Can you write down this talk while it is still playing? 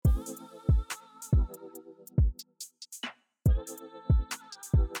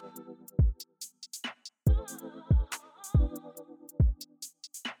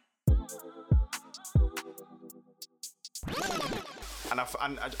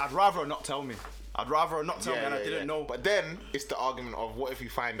and I'd rather her not tell me. I'd rather her not tell me, and I didn't know. But then it's the argument of what if you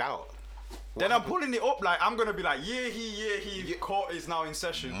find out? Then I'm pulling it up like I'm gonna be like, he. Court is now in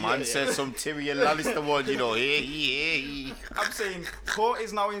session. Man said some Tyrion Lannister one, you know. I'm saying court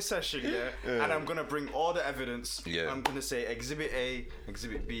is now in session, and I'm gonna bring all the evidence. Yeah. I'm gonna say Exhibit A,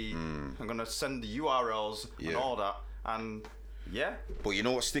 Exhibit B. I'm gonna send the URLs and all that, and yeah. But you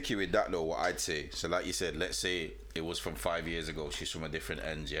know what's sticky with that though? What I'd say. So like you said, let's say it was from 5 years ago. She's from a different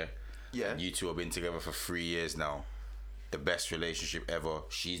end, yeah. Yeah. And you two have been together for 3 years now. The best relationship ever.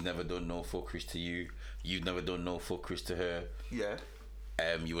 She's never done no fuckeries to you. You've never done no fuckeries to her. Yeah.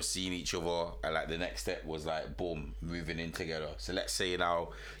 You were seeing each other, and like the next step was like boom, moving in together. So let's say now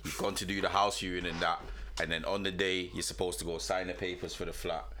you've gone to do the house viewing and that, and then on the day you're supposed to go sign the papers for the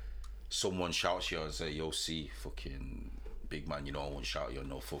flat, someone shouts you and say, "Yo, see, fucking big man, you know I won't shout you on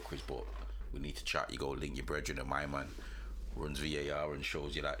no fuckers, but we need to chat." You go link your brethren and my man runs VAR and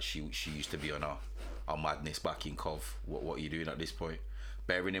shows you that she used to be on our madness back in Cov. What are you doing at this point?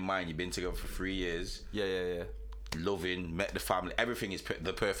 Bearing in mind you've been together for 3 years. Yeah. Loving, met the family, everything is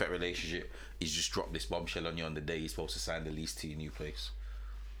the perfect relationship. He's just dropped this bombshell on you on the day you're supposed to sign the lease to your new place.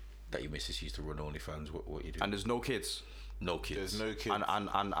 That your missus used to run OnlyFans. What you do? And there's no kids. No kids. There's no kids.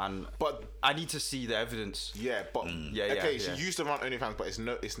 And but I need to see the evidence. Yeah, but Yeah. she used to run OnlyFans, but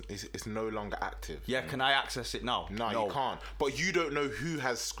it's no longer active. Yeah, can I access it now? No, you can't. But you don't know who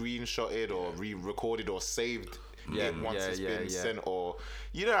has screenshotted or re-recorded or saved it once it's been sent, or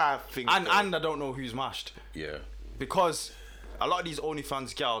you know how things. And I don't know who's mashed. Yeah. Because a lot of these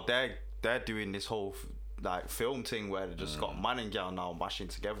OnlyFans gal, they're doing this whole like film thing where they just got man and gal now mashing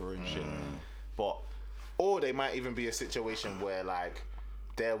together and shit. But or they might even be a situation where like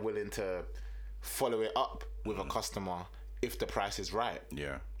they're willing to follow it up with a customer if the price is right.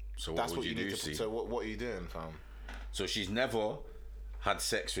 Yeah. So that's what would what you need do? to. So what are you doing, fam? So she's never had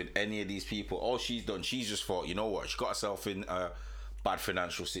sex with any of these people. All she's done, she's just thought, you know what? She got herself in a bad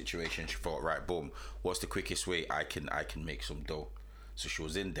financial situation. She thought, right, boom, what's the quickest way I can make some dough? So she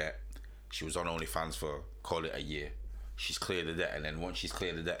was in debt. She was on OnlyFans for, call it a year. She's cleared the debt, and then once she's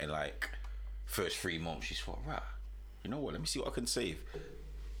cleared the debt in like first 3 months, she's thought, right, you know what? Let me see what I can save.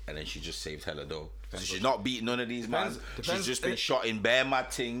 And then she just saved hella dough. So she's not beating none of these man. She's just been shot in bare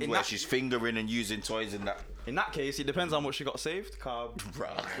mad things where she's fingering and using toys and that. In that case, it depends how much she got saved. You know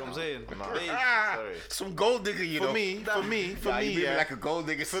what I'm saying? Sorry. Some gold digger, you know. For me, yeah, like a gold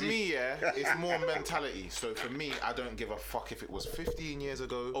digger. For me, yeah, it's more mentality. So for me, I don't give a fuck if it was 15 years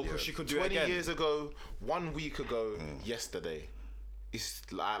ago, because she could do 20 it again. years ago, 1 week ago, yesterday. It's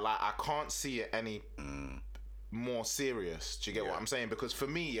like I can't see it any more serious. Do you get what I'm saying? Because for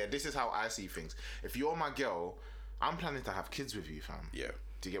me, yeah, this is how I see things. If you're my girl, I'm planning to have kids with you, fam. Yeah.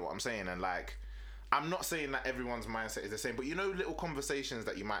 Do you get what I'm saying? And like, I'm not saying that everyone's mindset is the same, but you know, little conversations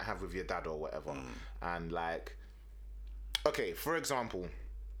that you might have with your dad or whatever, and like, okay, for example,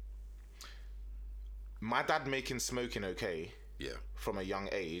 my dad making smoking okay. Yeah. From a young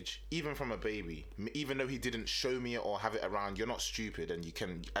age, even from a baby, even though he didn't show me it or have it around, you're not stupid, and you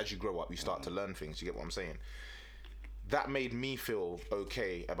can, as you grow up, you start to learn things. You get what I'm saying? That made me feel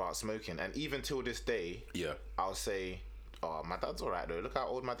okay about smoking, and even till this day, I'll say, "Oh, my dad's alright though. Look how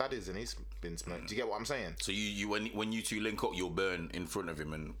old my dad is, and he's been smoking." Do you get what I'm saying? So you when you two link up, you'll burn in front of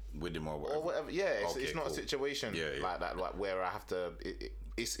him and with him or whatever. Or whatever. Yeah, it's not cool. a situation like that, like where I have to.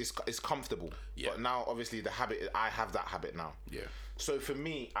 It's comfortable. Yeah. But now, obviously, I have that habit now. Yeah. So for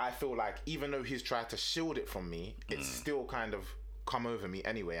me, I feel like even though he's tried to shield it from me, it's still kind of come over me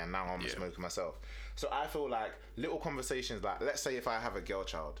anyway, and now I'm smoking myself. So I feel like little conversations, like let's say if I have a girl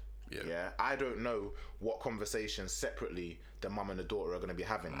child, I don't know what conversations separately the mum and the daughter are going to be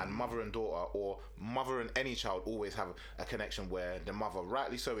having, and mother and daughter, or mother and any child, always have a connection where the mother,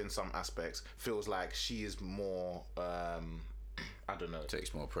 rightly so in some aspects, feels like she is more I don't know,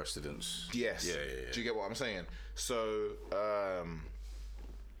 takes more precedence. Yes. Yeah. Do you get what I'm saying? So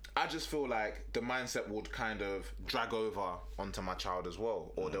I just feel like the mindset would kind of drag over onto my child as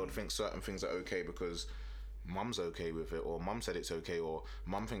well, or they would think certain things are okay because mum's okay with it, or mum said it's okay, or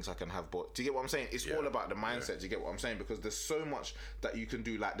mum thinks I can have. But do you get what I'm saying? It's all about the mindset. Do you get what I'm saying? Because there's so much that you can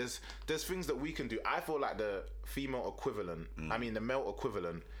do. Like there's things that we can do. I feel like the female equivalent, the male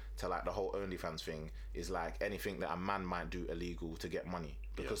equivalent to like the whole OnlyFans thing is like anything that a man might do illegal to get money,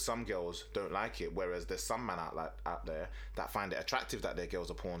 because some girls don't like it, whereas there's some men out there that find it attractive that their girl's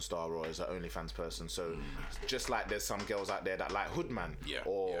a porn star or is an OnlyFans person. So just like there's some girls out there that like hoodman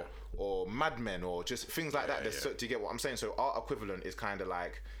or madmen or just things like that. So, do you get what I'm saying? So our equivalent is kind of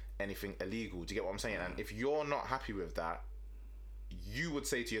like anything illegal. Do you get what I'm saying? And if you're not happy with that, you would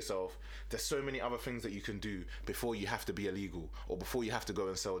say to yourself, there's so many other things that you can do before you have to be illegal, or before you have to go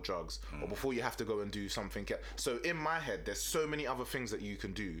and sell drugs, or before you have to go and do something. So in my head, there's so many other things that you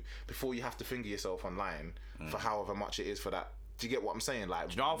can do before you have to finger yourself online for however much it is for that. Do you get what I'm saying? Like,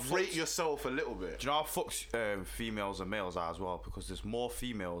 Do you know how rate yourself a little bit. Do you know how fucks females and males are as well? Because there's more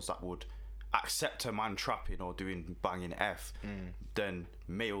females that would accept a man trapping or doing banging F than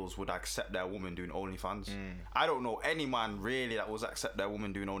males would accept their woman doing OnlyFans. I don't know any man really that would accept their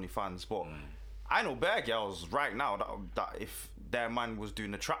woman doing OnlyFans, but I know bare girls right now that if their man was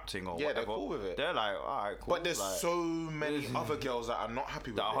doing the trap thing or whatever, they're cool with it. They're like, alright, cool. But there's like, so many other girls that are not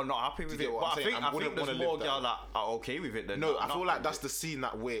happy with it. that are not happy Do you with get it. what But I'm I saying? think wouldn't there's wanna more live girls that are okay with it than No, not I feel not like with that's it. the scene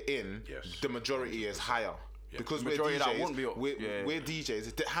that we're in. Yes. The majority is higher. Because we're Majority that DJs, wouldn't be- we're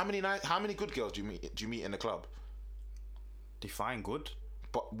DJs. How many good girls do you meet in the club? Define good.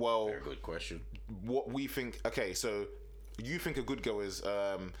 But well, Very good question. what we think. Okay, so you think a good girl is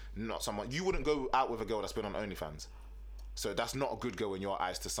not someone you wouldn't go out with a girl that's been on OnlyFans. So that's not a good girl in your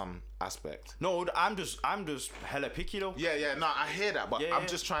eyes to some aspect. No, I'm just hella picky though. Yeah, no, I hear that, but Yeah, I'm yeah.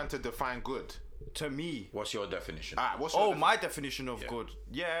 just trying to define good. To me. What's your definition? Alright, what's your My definition of good.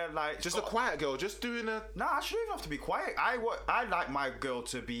 Yeah, like just a quiet girl, just doing a. Nah, I shouldn't even have to be quiet. I like my girl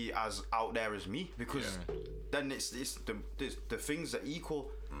to be as out there as me because then it's the things are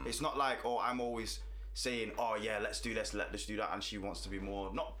equal. It's not like I'm always saying let's do this, let's do that, and she wants to be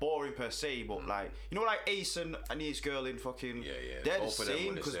more not boring per se, but like like Ace and his girl in fucking they're Both the of them same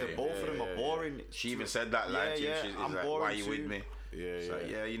what they because say. both of them are boring. She even said that line to you. She's I'm like, boring why are you too. with me? It's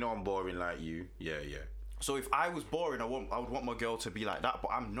like, you know I'm boring like you. Yeah. So if I was boring, I would want my girl to be like that,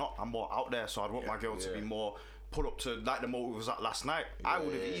 but I'm not. I'm more out there, so I'd want my girl to be more pull up to like the motive was at last night. I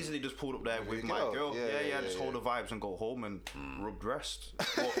would have easily just pulled up there with my girl. Just hold the vibes and go home and rub rest.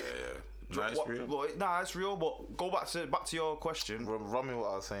 But, Nice, real. Nah, it's real. But go back to your question. Run me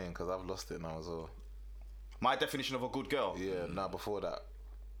what I was saying because I've lost it now as well. My definition of a good girl. Yeah, before that.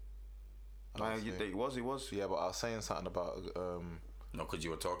 It was. Yeah, but I was saying something about. No, because you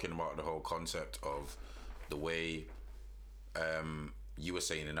were talking about the whole concept of the way you were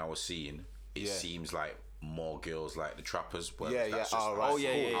saying and I was seeing. It seems like more girls like the trappers. That's just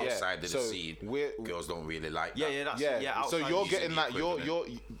outside of the scene. Girls don't really like that. So outside you're the getting scene. that. You're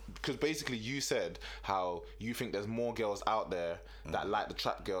because basically you said how you think there's more girls out there that like the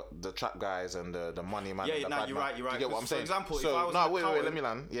trap guys and the money man. and the bad you're man. right. Do you get what I'm For saying? example, so if I was no, an wait, accountant- let me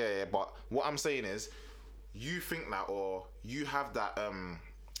land. Yeah. But what I'm saying is, you think that, or you have that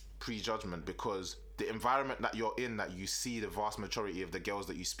prejudgment because the environment that you're in, that you see the vast majority of the girls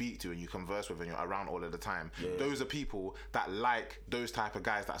that you speak to and you converse with and you're around all of the time, those are people that like those type of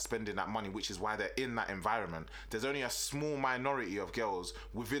guys that are spending that money, which is why they're in that environment. There's only a small minority of girls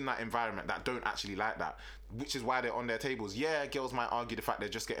within that environment that don't actually like that, which is why they're on their tables. Yeah, girls might argue the fact they're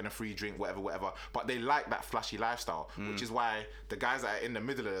just getting a free drink, whatever, but they like that flashy lifestyle, which is why the guys that are in the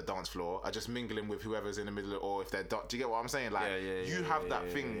middle of the dance floor are just mingling with whoever's in the middle, or if they're do you get what I'm saying? Like, you have that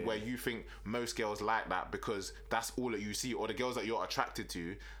thing where you think most girls like that because that's all that you see, or the girls that you're attracted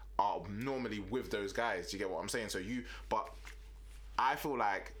to are normally with those guys. Do you get what I'm saying? But I feel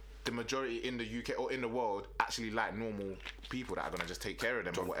like the majority in the UK or in the world actually like normal people that are gonna just take care of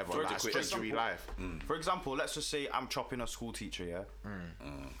them or whatever. Like stress-free life. For example, let's just say I'm chopping a school teacher,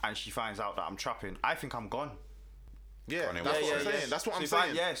 and she finds out that I'm trapping. I think I'm gone. Yeah, that's what I'm saying. That's what I'm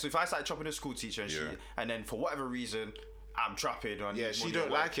saying. So if I start chopping a school teacher and then for whatever reason I'm trapping, and she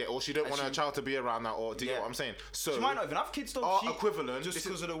don't like it, or she don't want her child to be around that, or do you get what I'm saying? So she might not even have kids though. Our equivalent, just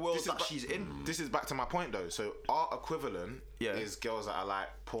because of the world that she's in. This is back to my point though. So our equivalent is girls that are like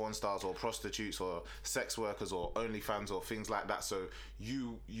porn stars or prostitutes or sex workers or OnlyFans or things like that. So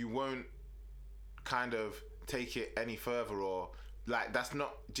you won't kind of take it any further, or like that's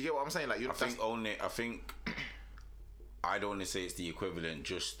not. Do you get what I'm saying? Like I think I'd only say it's the equivalent,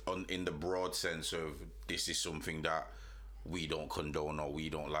 just in the broad sense of this is something that we don't condone or we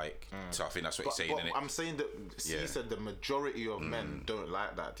don't like. So I think that's what he's saying. I'm saying that he said the majority of men don't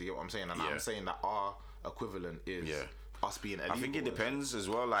like that. Do you get what I'm saying? And I'm saying that our equivalent is us being illegal. I think it depends as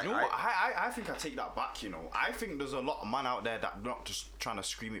well. Like, you know what? I think I take that back. I think there's a lot of man out there that not just trying to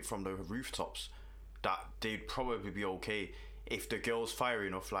scream it from the rooftops, that they'd probably be okay if the girl's fiery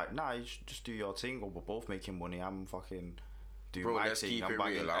enough. Like, nah, you should just do your thing, or we're both making money. I'm fucking doing my let's thing. keep I'm it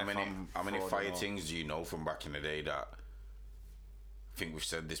banging real. How many fraud fire and all. things do you know from back in the day that? I think we've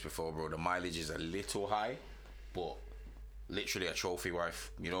said this before, bro. The mileage is a little high, but literally a trophy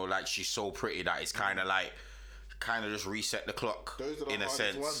wife. Like she's so pretty that it's kind of just reset the clock in a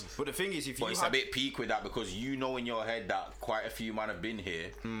sense. Ones. But the thing is, it's a bit peak with that because in your head that quite a few men have been here,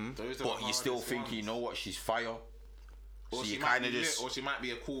 but you still think you know what, she's fire. So she you might kind be of lit, just or she might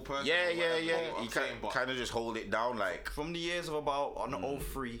be a cool person. yeah. or whatever, You what I'm saying, but kind of just hold it down like From the years of about an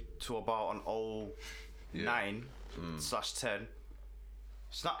 03 to about an 09 slash 10,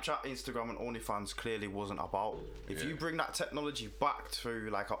 Snapchat, Instagram, and OnlyFans clearly wasn't about. If you bring that technology back to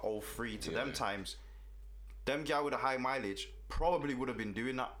like a 03 to them times, them guy with a high mileage probably would have been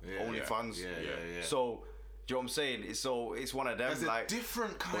doing that OnlyFans. Yeah. So, do you know what I'm saying? It's one of them. There's like a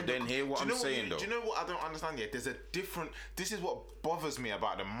different kind But then of. hear what do you I'm know saying, you, though. Do you know what I don't understand yet? There's a different. This is what bothers me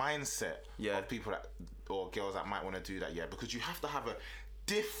about the mindset of people that or girls that might want to do that. Yeah, because you have to have a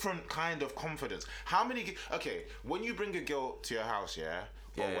different kind of confidence. How many? Okay, when you bring a girl to your house,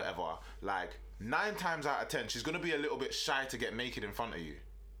 or whatever, like 9 times out of 10, she's gonna be a little bit shy to get naked in front of you.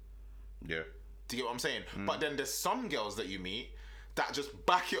 yeah. Do you get what I'm saying? But then there's some girls that you meet that just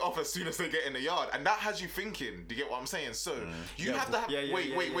back it off as soon as they get in the yard, and that has you thinking. Do you get what I'm saying? So you have to have wait.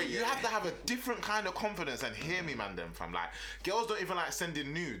 You have to have a different kind of confidence. And hear me, man, them fam. Like girls don't even like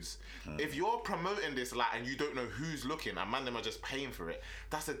sending nudes. If you're promoting this like and you don't know who's looking, and man, them are just paying for it.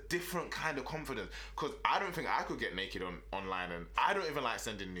 That's a different kind of confidence. Because I don't think I could get naked online, and I don't even like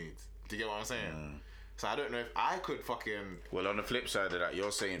sending nudes. Do you get what I'm saying? So I don't know if I could fucking Well, on the flip side of that,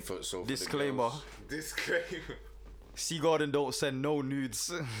 you're saying for the disclaimer. girls- disclaimer. Sea Garden don't send no nudes.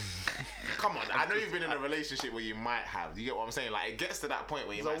 Come on, I know you've been in a relationship where you might have. You get what I'm saying? Like it gets to that point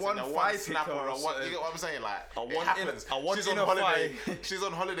where you There's might a send a 1 one five snap picker or a or one. You something. get what I'm saying? Like A it one happens. in- a one She's in on a holiday. five. She's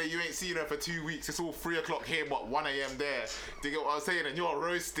on holiday. You ain't seen her for 2 weeks. It's all 3 o'clock here, but 1 a.m. there. Do you get what I'm saying? And you're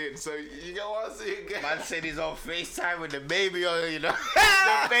roasting. So you get what I'm saying? Man said he's on FaceTime with the baby oil, you know.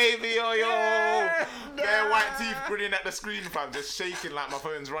 The baby oil. Bare white teeth grinning at the screen, fam, just shaking like my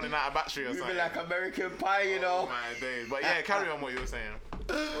phone's running out of battery or Moving something. like American Pie, you know. Oh my days. But yeah, carry on what you were saying.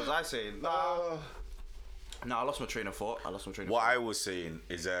 What was I saying? Nah, I lost my train of thought. What I was saying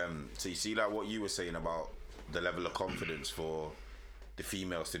is, so you see, like what you were saying about the level of confidence for the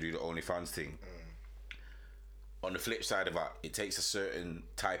females to do the OnlyFans thing. On the flip side of that, it takes a certain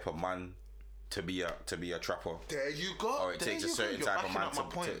type of man to be a trapper. There you go. Or it takes a certain type of man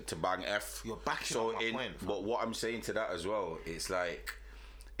to bang F. You're backing up my point, fam. But what I'm saying to that as well, it's like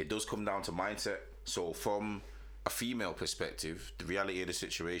it does come down to mindset. So from a female perspective, the reality of the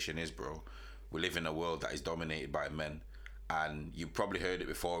situation is, bro, we live in a world that is dominated by men, and you probably heard it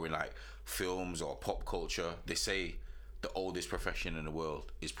before in like films or pop culture. They say the oldest profession in the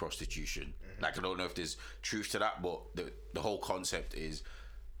world is prostitution. Like I don't know if there's truth to that, but the whole concept is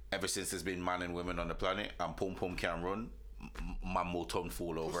ever since there's been man and women on the planet and pum pum can run, man will turn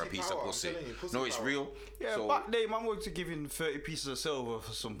fall over Pussy a piece power, of I'm pussy. telling you, pussy No, it's power. real. Yeah, So, back then, man was giving 30 pieces of silver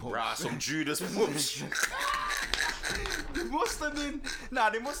for some pumps. rah, some Judas push. They must have been.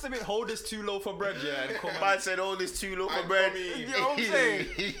 They must have been. Hold this too low for bread, yeah. And come Man said, "Oh, this too low for bread." You know what I'm saying?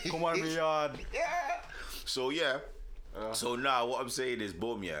 Come on, me yard. So yeah. So now what I'm saying is,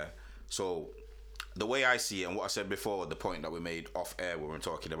 boom, yeah. So the way I see it, and what I said before, the point that we made off air when we were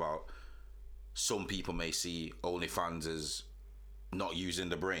talking about, some people may see OnlyFans as not using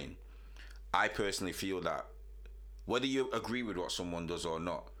the brain. I personally feel that whether you agree with what someone does or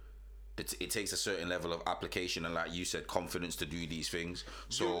not, it takes a certain level of application and, like you said, confidence to do these things.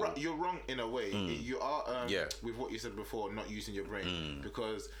 So You're wrong in a way. You are Yeah. with what you said before, not using your brain,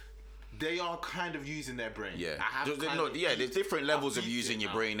 because they are kind of using their brain. Yeah. I have Just- kind no, of yeah, there's different levels of peeped using it your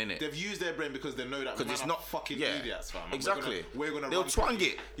now. brain, innit? They've used their brain because they know that because it's man not are fucking yeah, idiots, fam. And exactly. We're gonna They'll run twang quickly.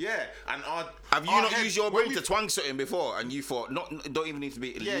 it. Yeah, and Have you our not head- used your when brain we- to twang something before, and you thought don't even need to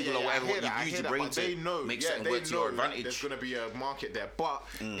be illegal or whatever? I hear What that, I you've used hear your brain that, but they to know, make yeah, something they work to your know that advantage. There's gonna be a market there, but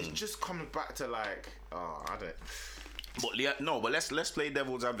it's just coming back to like, I don't. But yeah, no, but let's play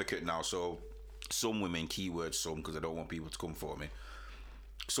devil's advocate now. So some women, keywords some, because I don't want people to come for me.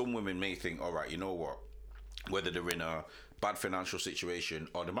 Some women may think, all right, you know what? Whether they're in a bad financial situation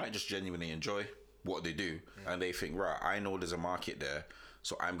or they might just genuinely enjoy what they do, and they think, right, I know there's a market there,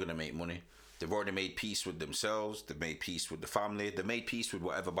 so I'm gonna make money. They've already made peace with themselves. They've made peace with the family. They made peace with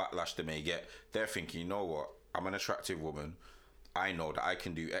whatever backlash they may get. They're thinking, you know what? I'm an attractive woman. I know that I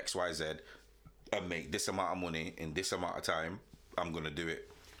can do X, Y, Z and make this amount of money in this amount of time. I'm gonna do it.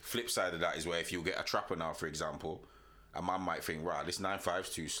 Flip side of that is where if you get a trapper now, for example, a man might think, right, this 9-5's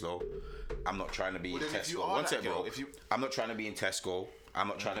too slow. I'm not trying to be in then if you Tesco. are One that sec, girl, bro. if you- I'm not trying to be in Tesco. I'm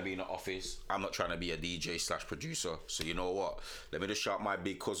not trying to be in an office. I'm not trying to be a DJ/producer. So you know what? Let me just shout my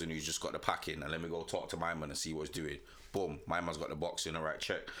big cousin who's just got the pack in, and let me go talk to my man and see what's doing. Boom, my man's got the box in. All right,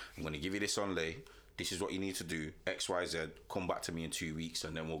 check. I'm gonna give you this on lay. This is what you need to do. X, Y, Z. Come back to me in 2 weeks,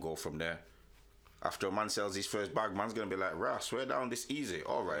 and then we'll go from there. After a man sells his first bag, man's gonna be like, "Rah, swear down, this easy.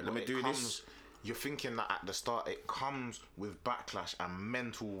 All right, let me It do comes- this." you're thinking that at the start it comes with backlash and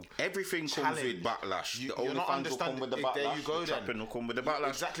mental. Everything comes with backlash. The You're not OnlyFans will come with the backlash. There you go. The trapping will come with the backlash.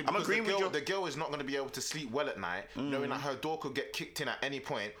 Exactly. I'm agreeing with you. The girl is not going to be able to sleep well at night, knowing that her door could get kicked in at any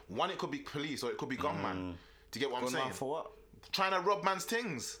point. One, it could be police or it could be gunman. Do you get what I'm saying? For what? Trying to rob man's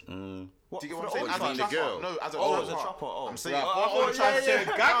things. What, Do you get for what I'm the saying? OnlyFans? As a trapper. girl? No, as a trapper. I'm saying. I'm trying to say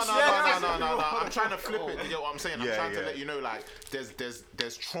No. I'm trying to flip it. Do you get what I'm saying? I'm trying to let you know, like,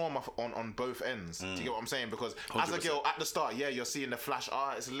 there's trauma on both ends. Do you get what I'm saying? Because as a girl, at the start, you're seeing the flash.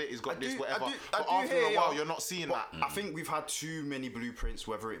 It's lit. He's got this, whatever. But after a while, you're not seeing that. I think we've had too many blueprints,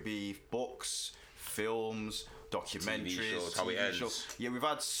 whether it be books, films, documentaries, TV shows, how it ends. Yeah, we've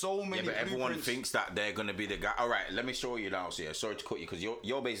had so many. Yeah, but everyone blueprints. thinks that they're gonna be the guy. All right, let me show you now. So, sorry to cut you, because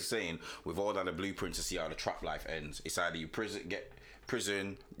you're basically saying with all that the blueprints to see how the trap life ends. It's either you get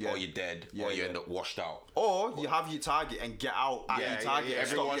prison, or you're dead, or you end up washed out. Or you have your target and get out at your target.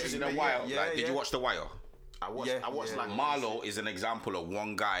 Everyone's in a while. Did you watch The Wire? I watched like Marlo is an example of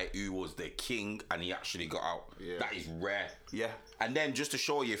one guy who was the king and he actually got out. Yeah. That is rare. Yeah. And then just to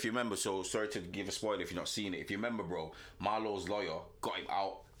show you, if you remember, so sorry to give a spoiler if you're not seeing it. If you remember, bro, Marlo's lawyer got him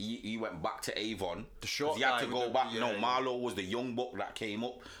out. He went back to Avon. The short he had guy to go with back. the- No, yeah. Marlo was the young buck that came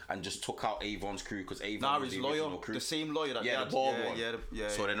up and just took out Avon's crew because Avon Nah, was his the original lawyer, crew. the same lawyer that Yeah, they the bald had. one. Yeah.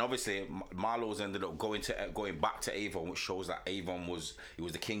 So then obviously Marlo's ended up going back to Avon, which shows that Avon was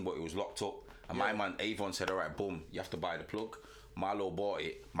the king, but he was locked up. And my man Avon said, "All right, boom, you have to buy the plug." Marlo bought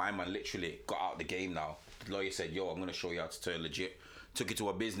it. My man literally got out the game now. The lawyer said, "Yo, I'm gonna show you how to turn legit." Took it to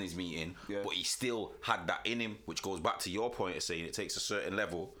a business meeting, but he still had that in him, which goes back to your point of saying it takes a certain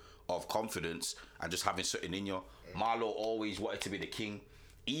level of confidence and just having something in you. Marlo always wanted to be the king.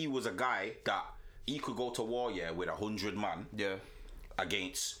 He was a guy that he could go to war with 100 man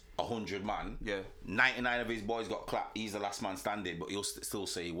against 100 man. 99 of his boys got clapped. He's the last man standing, but he'll still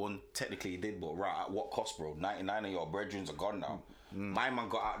say he won. Technically he did, but right, at what cost, bro? 99 of your brethren are gone now. My man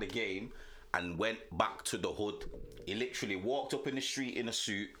got out of the game and went back to the hood. He literally walked up in the street in a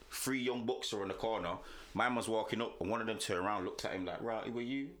suit. 3 young bucks are in the corner. My man's walking up, and one of them turned around, looked at him like, "Right, who are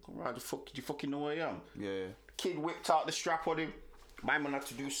you? Right, the fuck, did you fucking know who I am?" Yeah. Kid whipped out the strap on him. My man had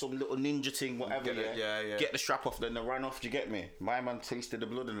to do some little ninja thing, whatever. Get the strap off, then they ran off. Do you get me? My man tasted the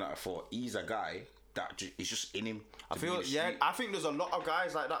blood, and I thought he's a guy that is just in him. I think there's a lot of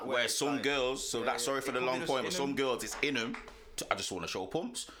guys like that where some like, girls. So that's sorry for the long point, but some girls it's in them. I just want to show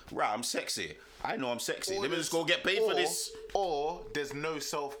pumps. Right, I'm sexy. I know I'm sexy. Let me just go get paid for this. Or there's no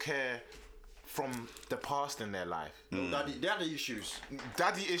self-care from the past in their life. Daddy issues.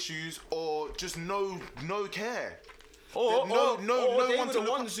 Daddy issues, or just no care. Or they one were the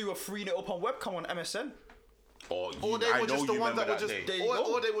ones who were freeing it up on webcam on MSN. Or they were just the ones that were just,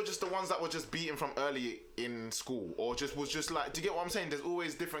 or they were just the ones that were just beaten from early in school, or was just like. Do you get what I'm saying? There's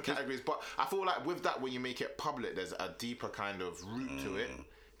always different categories, but I feel like with that, when you make it public, there's a deeper kind of root to it.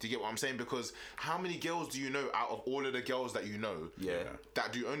 Do you get what I'm saying? Because how many girls do you know out of all of the girls that you know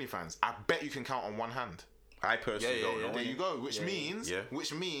that do OnlyFans? I bet you can count on one hand. I personally don't know. There you go. Which means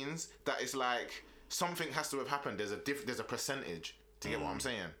that it's like something has to have happened. There's a percentage. Do you get what I'm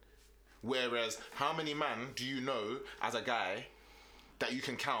saying? Whereas, how many man do you know as a guy that you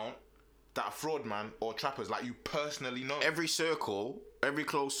can count that are fraud man or trappers, like you personally know? Every circle, every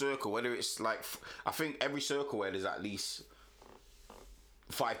close circle, whether it's like, I think every circle where there's at least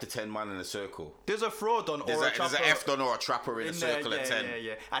 5 to 10 man in a circle. There's a fraud on there's or a trapper. There's an F-don or a trapper in a circle of 10. And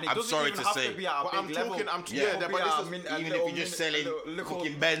it I'm doesn't sorry even to have say. to be at a big level. Even if you're just selling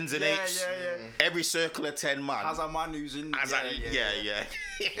fucking Benz and apes, every circle of 10 man. As a man who's in...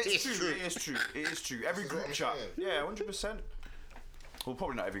 It's true. It is true. Every group chat. Yeah, 100%. Well,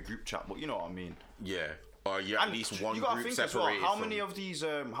 probably not every group chat, but you know what I mean. Yeah. Or you're at least one group separated as well, how many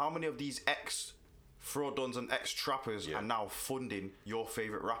of these ex fraudons and ex trappers are now funding your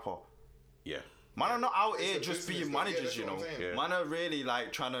favorite rapper? Yeah. Man are not out here just being managers, you know. Man are really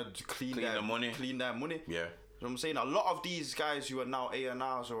like trying to clean their money. Yeah. You know what I'm saying? A lot of these guys who are now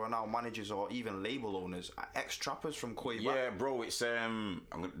A&Rs or are now managers or even label owners are ex-trappers from Quay Yeah, bro, it's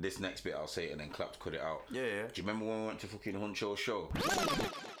this next bit I'll say it and then Clap to cut it out. Yeah. Do you remember when we went to fucking Huncho's show?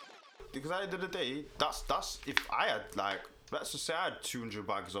 Because at the end of the day, that's if I had like, let's just say I had 200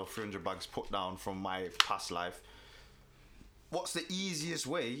 bags or 300 bags put down from my past life. What's the easiest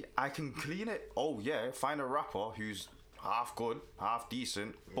way I can clean it? Oh yeah, find a rapper who's half good, half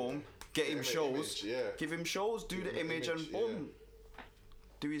decent, boom. Get him shows, give him shows, do the image, and boom,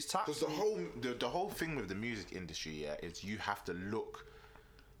 do his tax. Because the whole thing with the music industry, is you have to look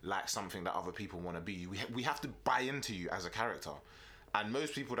like something that other people want to be. We have to buy into you as a character, And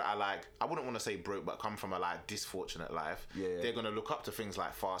most people that are like, I wouldn't want to say broke, but come from a like disfortunate life, they're gonna look up to things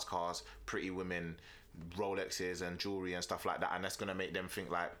like fast cars, pretty women, Rolexes and jewelry and stuff like that, and that's gonna make them think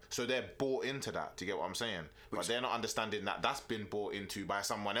like, so they're bought into that. Do you get what I'm saying? But they're not understanding that that's been bought into by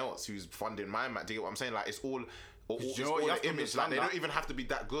someone else who's funding my man. Do you get what I'm saying? Like it's all. You know what, you have to image, like, they understand don't even have to be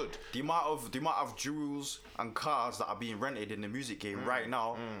that good. The amount of jewels and cars that are being rented in the music game right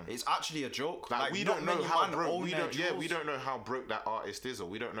now, it's actually a joke. Like we not don't know many how man broke. own We their don't. Yeah, jewels. we don't know how broke that artist is, or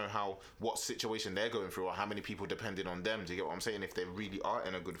we don't know what situation they're going through, or how many people depending on them. Do you get what I'm saying? If they really are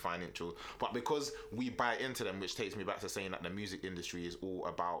in a good financial, but because we buy into them, which takes me back to saying that the music industry is all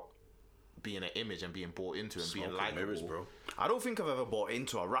about being an image and being bought into and being Smoke and likable. mirrors, bro. I don't think I've ever bought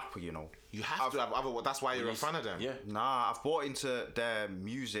into a rapper, you know. You have to have other. That's why you're a fan of them. Yeah. Nah, I've bought into their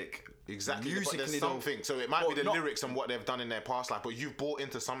music. Exactly, but Musically, there's though. something. So it might be But the not- lyrics and what they've done in their past life, but you've bought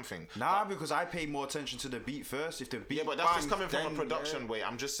into something. Nah, because I pay more attention to the beat first. If the beat Yeah, but that's just bangs, coming from then, a production way.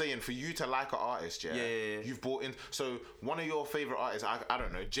 I'm just saying, for you to like an artist, Yeah. you've bought in. So one of your favorite artists, I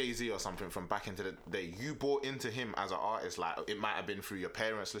don't know, Jay-Z or something from back into the day, you bought into him as an artist. Like it might have been through your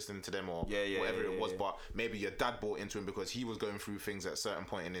parents listening to them or whatever it was, but maybe your dad bought into him because he was going through things at a certain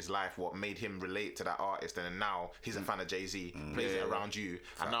point in his life, what made him relate to that artist, and then now he's a fan of Jay-Z, plays it around you,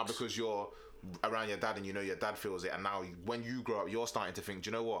 and now because you're around your dad and you know your dad feels it, and now when you grow up you're starting to think, do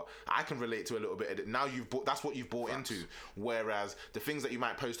you know what, I can relate to a little bit of it. Now you've bought, that's what you've bought into. Whereas the things that you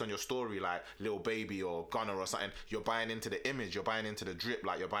might post on your story like Lil Baby or Gunna or something, you're buying into the image, you're buying into the drip,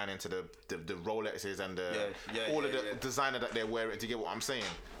 like you're buying into the Rolexes and all of the designer that they're wearing. To get what I'm saying,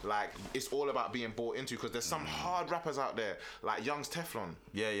 like it's all about being bought into, because there's some hard rappers out there like Young's Teflon.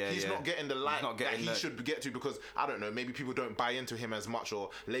 He's not getting the light that he should get to, because I don't know, maybe people don't buy into him as much,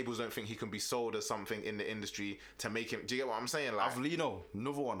 or labels don't think he can be sold as something in the industry to make him. Do you get what I'm saying? Like Avlino,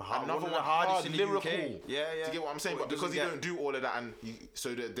 another one, another one one, hardest in the lyrical. UK. Yeah. Do you get what I'm saying? But it because doesn't you don't do all of that, and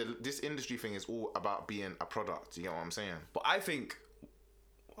so this industry thing is all about being a product. Do you get what I'm saying? But I think,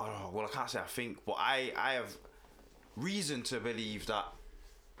 well, I can't say I think, but I have reason to believe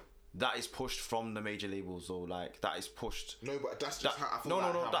that is pushed from the major labels, though. Like that is pushed. No, but that's just how I feel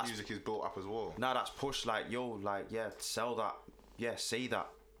how music is built up as well. Nah, that's pushed. Like sell that. Yeah, say that.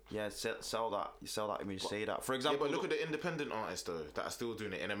 Yeah, sell that image, say that. For example, but look at the independent artists though that are still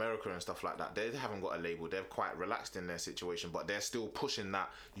doing it in America and stuff like that. They haven't got a label. They're quite relaxed in their situation, but they're still pushing that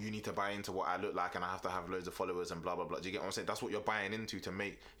you need to buy into what I look like and I have to have loads of followers and blah blah blah. Do you get what I'm saying? That's what you're buying into to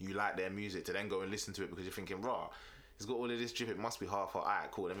make you like their music, to then go and listen to it because you're thinking, raw, it's got all of this drip. It must be half hot.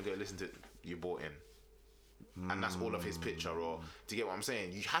 Alright, cool. Let me go listen to it. You bought in. And that's all of his picture, or do you get what I'm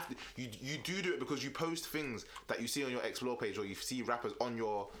saying? You have to, you do it because you post things that you see on your explore page, or you see rappers on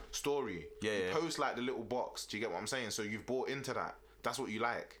your story. You post like the little box. Do you get what I'm saying? So you've bought into that. That's what you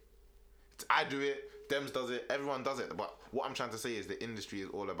like. I do it. Dems does it. Everyone does it. But what I'm trying to say is the industry is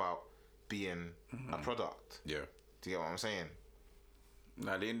all about being a product. Yeah. Do you get what I'm saying?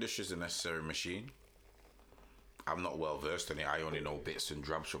 Now the industry is a necessary machine. I'm not well versed in it. I only know bits and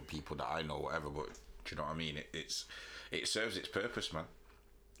drabs from people that I know, whatever. But do you know what I mean? It serves its purpose, man.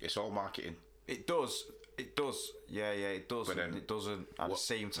 It's all marketing. It does. Yeah, it does. But then it doesn't. At the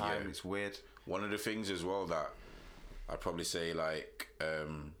same time, it's weird. One of the things as well that I'd probably say, like,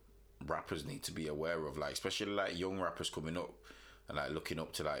 rappers need to be aware of, like, especially like young rappers coming up and like looking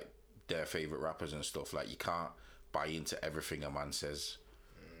up to like their favorite rappers and stuff. Like, you can't buy into everything a man says.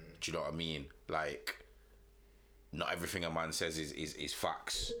 Do you know what I mean? Like, not everything a man says is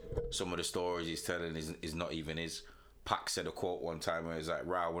facts. Some of the stories he's telling is not even his. Pac said a quote one time where he's like,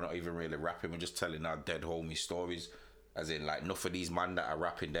 "Wow, we're not even really rapping. We're just telling our dead homie stories." As in, like, enough of these man that are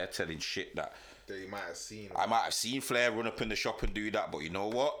rapping, they're telling shit that you might have seen. I might have seen Flair run up in the shop and do that, but you know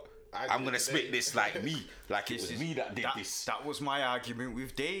what? I'm gonna spit this like me, like it was me that did this. That was my argument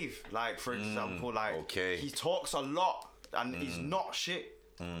with Dave. Like, for example, like he talks a lot and he's not shit.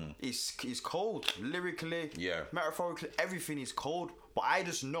 He's cold lyrically, metaphorically, everything is cold. But I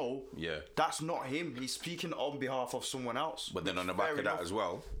just know, that's not him. He's speaking on behalf of someone else. But then on the back of that as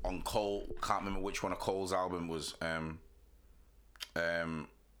well, on Cole, can't remember which one of Cole's album was.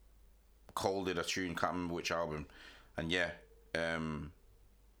 Cole did a tune, can't remember which album, and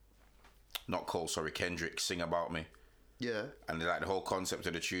not Cole, sorry, Kendrick, Sing About Me. Yeah. And like the whole concept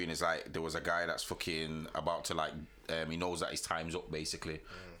of the tune is like there was a guy that's fucking about to like he knows that his time's up basically,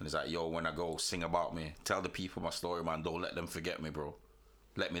 and he's like, yo, when I go, sing about me, tell the people my story, man, don't let them forget me, bro,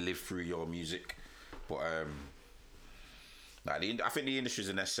 let me live through your music. But like I think the industry's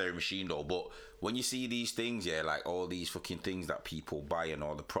a necessary machine though. But when you see these things, like all these fucking things that people buy and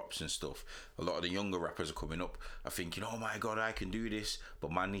all the props and stuff, a lot of the younger rappers are coming up are thinking, oh my god, I can do this.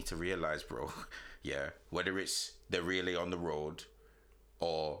 But man need to realise, bro, whether it's they're really on the road,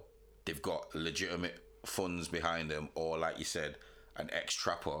 or they've got legitimate funds behind them, or like you said, an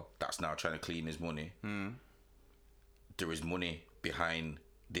ex-trapper that's now trying to clean his money. There is money behind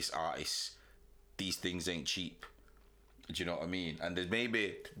this artist. These things ain't cheap. Do you know what I mean? And there's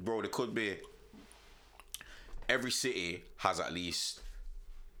maybe, bro, there could be, every city has at least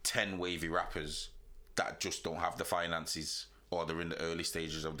 10 wavy rappers that just don't have the finances, or they're in the early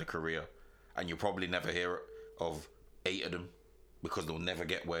stages of the career, and you probably never hear of 8 of them because they'll never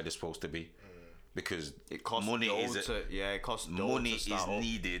get where they're supposed to be, because It costs money dough is it costs dough money to is start up.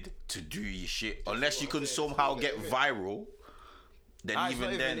 needed to do your shit. Unless you what can I'm saying, somehow it's get not viral, then Nah,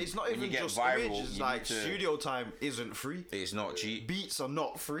 even then, it's not when even you get just viral, image. It's you like need to, studio time isn't free. it's not cheap. Beats are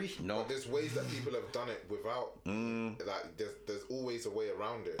not free. No, But there's ways that people have done it without. Like there's always a way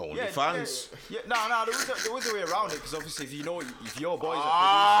around it. only Yeah, fans. Yeah, no, there was a way around it, because obviously if your boys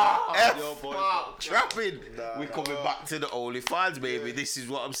F your boys, trapping. We're coming back to the OnlyFans, baby. This is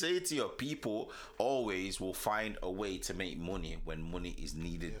what I'm saying to you. People always will find a way to make money when money is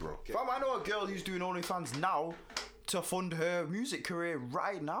needed, bro. Fam, I know a girl who's doing OnlyFans now to fund her music career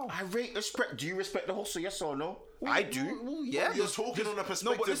right now. I rate respect. Do you respect the hustle? Yes or no? I do. Well, yeah, You're talking on a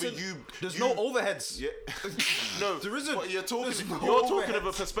perspective but listen, where there's you- no overheads. Yeah. No, There isn't. But you're talking. There's no You're talking of a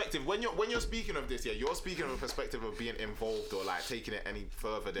overheads. perspective. When you're speaking of this, yeah, you're speaking of a perspective of being involved or like taking it any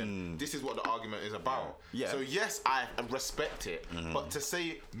further than this is what the argument is about. Yeah. So yes, I respect it, but to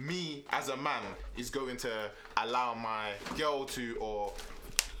say me as a man is going to allow my girl to or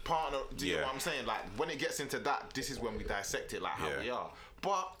partner, do you know Yeah. what I'm saying? Like when it gets into that, this is when we dissect it, like how Yeah. we are.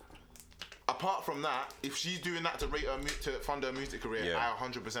 But apart from that, if she's doing that to rate her to fund her music career, Yeah. I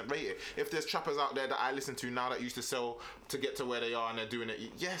 100% rate it. If there's trappers out there that I listen to now that used to sell to get to where they are and they're doing it,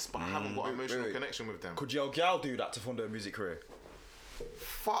 yes, but I haven't got an emotional wait. connection with them. Could your gal do that to fund her music career?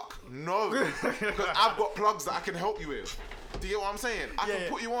 Fuck no, because I've got plugs that I can help you with. Do you get what I'm saying? I Yeah, can yeah.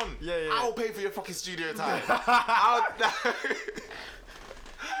 put you on. Yeah, yeah. I'll pay for your fucking studio time.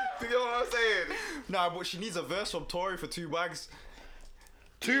 Do you get what I'm saying? Nah, but she needs a verse from Tory for 2 bags.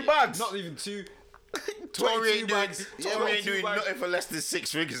 2 bags. Not even 2. Tory 22 ain't doing, bags. Tory 22 ain't doing bags. nothing for less than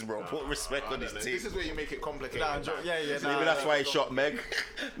 6 figures, bro. Put respect on his team. This is where you make it complicated. Nah, man. yeah, Maybe that's why he shot Meg.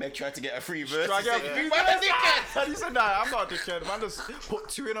 Meg tried to get a free verse. Try He get said, a free "Man, a verse." dickhead." And he said, nah, I'm not a dickhead. Man, just put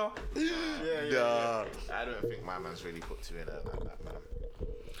 2 in her. Yeah. Nah. I don't think my man's really put two in it like that, man.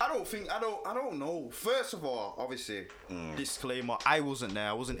 I don't know. First of all, obviously, disclaimer, I wasn't there.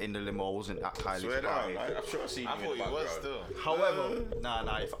 I wasn't in the limo. I wasn't at Kylie's Swear party. down. I'm sure I've seen I you in thought the you was background. still. However,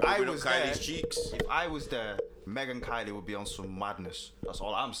 nah, if I Open up was there, Kylie's cheeks. if I was there, Meg and Kylie would be on some madness. That's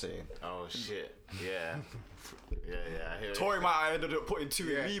all I'm saying. Oh shit. Yeah. Yeah, I hear Tory might have ended up putting 2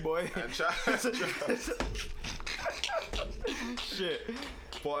 in me, boy. And try- Shit.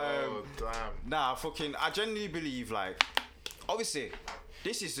 But Oh damn. nah, fucking. I genuinely believe, like, obviously,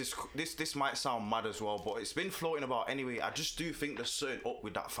 this might sound mad as well, but it's been floating about anyway. I just do think there's something up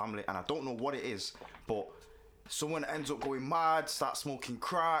with that family, and I don't know what it is, but someone ends up going mad, start smoking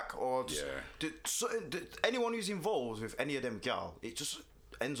crack, or just, anyone who's involved with any of them gal, it just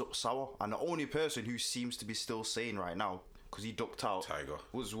ends up sour. And the only person who seems to be still sane right now, because he ducked out, Tiger.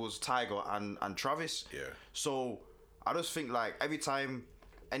 was Tiger and Travis. Yeah. So I just think like every time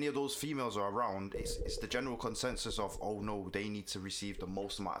any of those females are around, it's the general consensus of, oh no, they need to receive the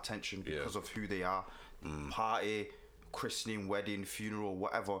most amount of attention because of who they are. Party, christening, wedding, funeral,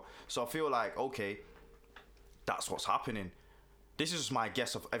 whatever. So I feel like, okay, that's what's happening. This is just my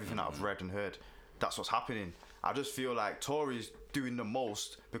guess of everything that I've read and heard. That's what's happening. I just feel like Tory's doing the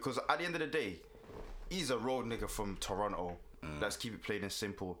most because at the end of the day, he's a road nigga from Toronto. Let's keep it plain and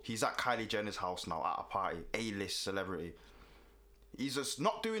simple. He's at Kylie Jenner's house now at a party, A-list celebrity. He's just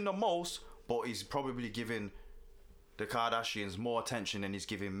not doing the most, but he's probably giving the Kardashians more attention than he's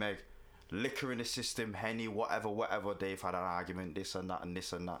giving Meg. Liquor in the system, Henny, whatever, they've had an argument, this and that and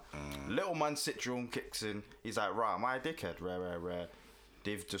this and that. Little man syndrome kicks in. He's like, right, am I a dickhead? Rare.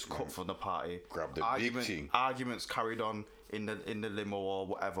 They've just cut from the party. Grab the big thing. Arguments carried on in the limo or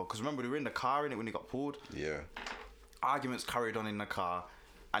whatever. Because remember, they were in the car in it when he got pulled. Yeah. Arguments carried on in the car.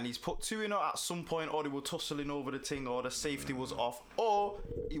 And he's put 2 in her at some point, or they were tussling over the thing, or the safety was off, or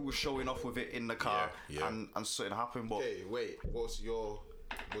he was showing off with it in the car, Yeah. and something happened. But Okay, wait. What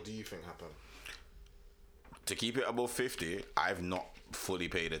do you think happened? To keep it above 50, I've not fully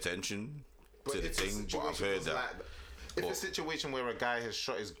paid attention to the if the thing, but I've situation heard was that. like- if a But- situation where a guy has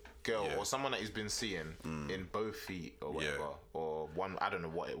shot his girl Yeah. or someone that he's been seeing in both feet or whatever, Yeah. or one, I don't know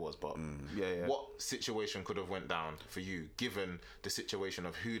what it was, but Yeah. what situation could have went down for you given the situation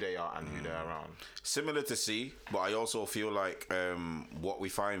of who they are and who they're around? Similar to C, but I also feel like what we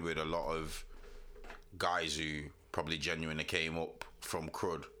find with a lot of guys who probably genuinely came up from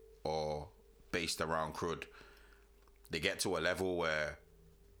crud or based around crud, they get to a level where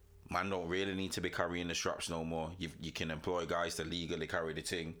man don't really need to be carrying the straps no more. You can employ guys to legally carry the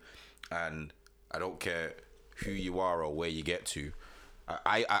thing, and I don't care who you are or where you get to.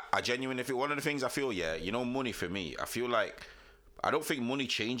 I genuinely feel one of the things I feel, money for me, I feel like I don't think money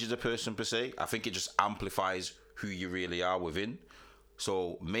changes a person per se. I think it just amplifies who you really are within.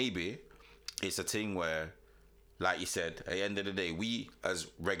 So maybe it's a thing where, like you said, at the end of the day, we as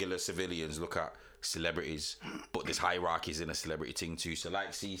regular civilians look at celebrities, but there's hierarchies in a celebrity thing too. So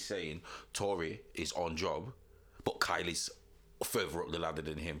like C's saying, Tory is on job, but Kylie's further up the ladder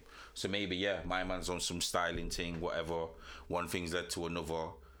than him. So maybe, my man's on some styling thing, whatever. One thing's led to another.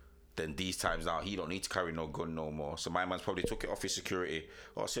 Then these times now, he don't need to carry no gun no more. So my man's probably took it off his security.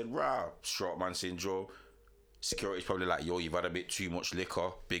 Or said, rah, short man syndrome. Security's probably like, yo, you've had a bit too much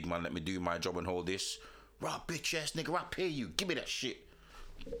liquor. Big man, let me do my job and hold this. Rah, bitch ass nigga, I pay you. Give me that shit.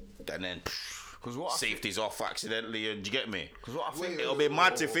 And then safety's off accidentally, and you get me? Because what I think it'll be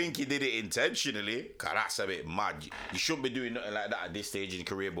mad to think he did it intentionally. Cause that's a bit mad. You shouldn't be doing nothing like that at this stage in your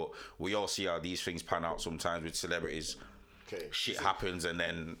career. But we all see how these things pan out sometimes with celebrities. Okay. Shit happens, and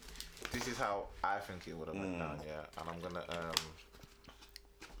then this is how I think it would have went down. Yeah, and I'm gonna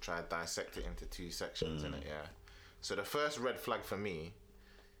try to dissect it into two sections in it. Yeah. So the first red flag for me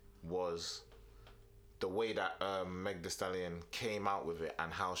was the way that Meg Thee Stallion came out with it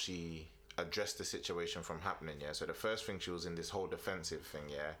and how she addressed the situation from happening. Yeah. So the first thing, she was in this whole defensive thing.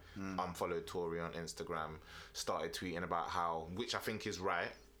 Yeah. Unfollowed Tory on Instagram, started tweeting about how, which I think is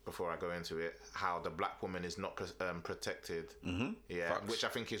right. Before I go into it, how the black woman is not protected. Yeah, facts. Which I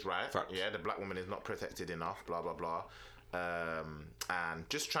think is right. Facts. Yeah, the black woman is not protected enough. Blah blah blah. And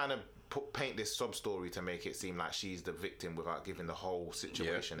just trying to paint this sub story to make it seem like she's the victim without giving the whole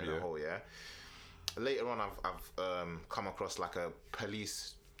situation in a whole. Yeah. Later on, I've come across like a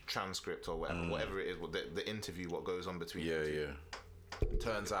police transcript or whatever it is, the interview, what goes on between.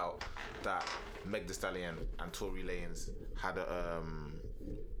 Turns out that Meg Thee Stallion and Tory Lanez had a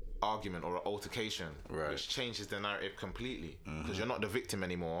argument or an altercation, which changes the narrative completely, because you're not the victim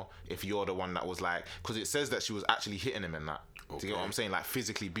anymore if you're the one that was like, because it says that she was actually hitting him in that. Do you get what I'm saying? Like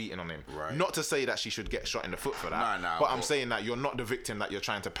physically beating on him. Right. Not to say that she should get shot in the foot for that, but I'm saying that you're not the victim that you're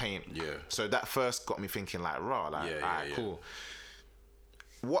trying to paint. Yeah. So that first got me thinking like, alright, cool.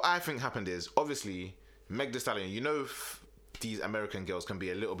 What I think happened is, obviously, Meg Thee Stallion, these American girls can be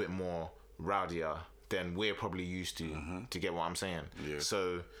a little bit more rowdier than we're probably used to. To get what I'm saying? Yeah.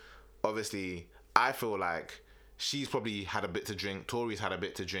 So obviously, I feel like she's probably had a bit to drink. Tory's had a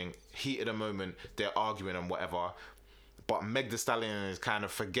bit to drink. Heat of the moment, they're arguing and whatever. But Meg Thee Stallion is kind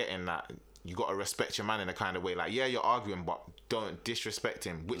of forgetting that you got to respect your man in a kind of way. Like, yeah, you're arguing, but don't disrespect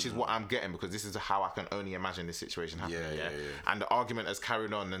him, which is what I'm getting, because this is how I can only imagine this situation happening. Yeah. And the argument has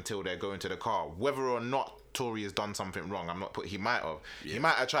carried on until they're going to the car. Whether or not Tory has done something wrong, he might have. Yeah. He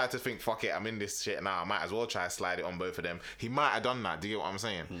might have tried to think, fuck it, I'm in this shit now, I might as well try to slide it on both of them. He might have done that. Do you get what I'm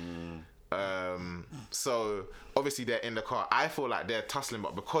saying? So obviously they're in the car. I feel like they're tussling,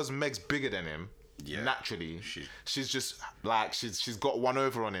 but because Meg's bigger than him, naturally she's just like she's got one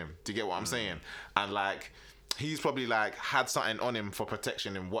over on him. Do you get what I'm saying? And like he's probably like had something on him for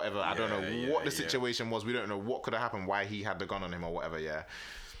protection and whatever. I don't know what the situation was. We don't know what could have happened, why he had the gun on him or whatever.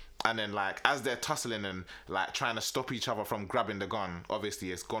 And then like as they're tussling and like trying to stop each other from grabbing the gun,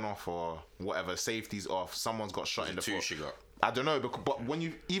 obviously it's gone off or whatever, safety's off, someone's got shot in the foot. She got? I don't know, but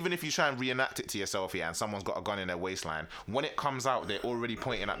when even if you try and reenact it to yourself, and someone's got a gun in their waistline, when it comes out, they're already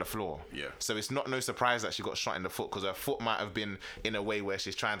pointing at the floor. Yeah. So it's no surprise that she got shot in the foot, because her foot might have been in a way where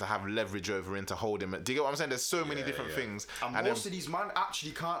she's trying to have leverage over him to hold him. Do you get what I'm saying? There's so many different things. And most of these men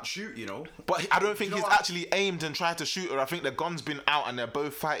actually can't shoot, But I don't think he's actually aimed and tried to shoot her. I think the gun's been out and they're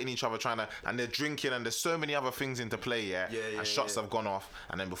both fighting each other, and they're drinking, and there's so many other things into play, and shots have gone off,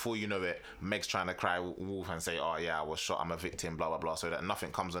 and then before you know it, Meg's trying to cry wolf and say, oh yeah, I was shot, I'm a victim, blah blah blah, so that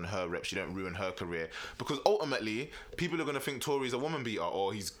nothing comes on her rep, she don't ruin her career, because ultimately people are going to think Tory's a woman beater,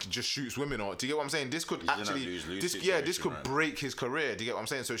 or he's just shoots women, or do you get what I'm saying? This could this could break his career. Do you get what I'm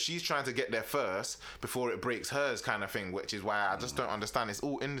saying? So she's trying to get there first before it breaks hers, kind of thing, which is why I just don't understand. It's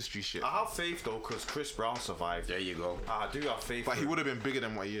all industry shit. I have faith though, because Chris Brown survived. There you go. I do have faith, but he would have been bigger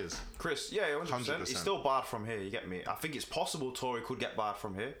than what he is. Chris, 100%. He's still barred from here, you get me? I think it's possible Tory could get barred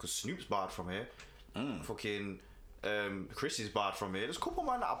from here, because Snoop's barred from here. Fucking Chris is barred from here. There's a couple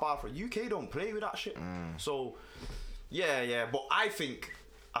man that are barred from UK. Don't play with that shit. So but I think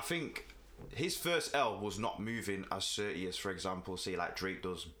his first L was not moving as certy as, for example, say like Drake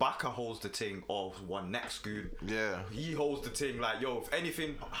does. Baka holds the thing of one next goon. Yeah. He holds the thing like, yo, if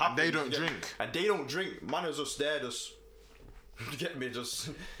anything happens, they don't drink. And they don't drink. Man is just there, just you get me, just.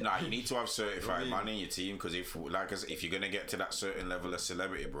 Nah, you need to have certified man in your team because if you're gonna get to that certain level of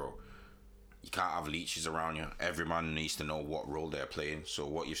celebrity, bro, you can't have leeches around you. Every man needs to know what role they're playing. So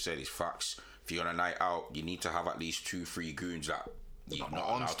what you've said is facts. If you're on a night out, you need to have at least 2-3 goons that you're not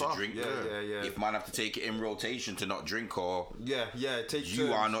allowed to drink. Yeah. If man have to take it in rotation to not drink, or take you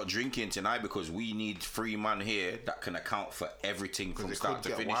turns. are not drinking tonight because we need 3 man here that can account for everything from start to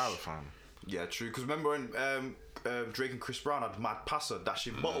finish. Wild, fam. Yeah, true. Because remember when Drake and Chris Brown had mad passer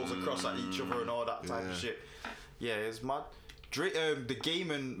dashing bottles across at each other and all that type of shit. Yeah, it's mad. Drake, the Game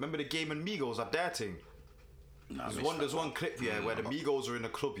and Migos had their thing. There's one clip where the Migos are in the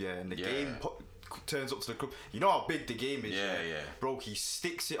club and the Game turns up to the club. You know how big the Game is. Bro, he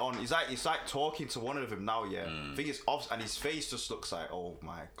sticks it on. He's like talking to one of them now. I think it's off, and his face just looks like, oh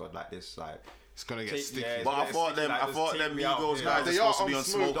my god, like this, like. It's gonna get sticky. But I thought them Migos guys they are are supposed to be on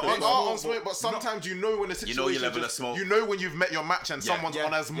smoke. They are on smoke, but sometimes you know when the situation. You know your level of smoke. You know when you've met your match and someone's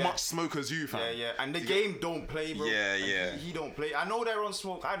on as much smoke as you, fam. Yeah. And the Game don't play, bro. Yeah. He don't play. I know they're on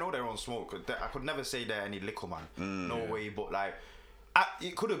smoke. I could never say they're any liquor man. No way. But like,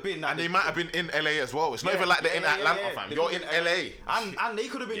 it could have been. And they might have been in LA as well. It's not even like they're in Atlanta, fam. You're in LA. And they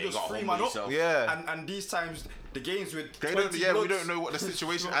could have been just 3 man up. Yeah. And these times. The games with we don't know what the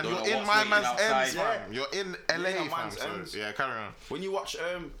situation, and you're in my man's ends, fam. You're in LA, fam. So, carry on. When you watch,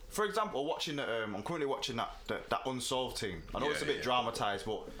 for example, I'm currently watching that Unsolved thing. I know it's a bit dramatized,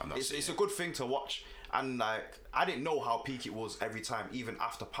 but it's a good thing to watch. And like, I didn't know how peak it was every time, even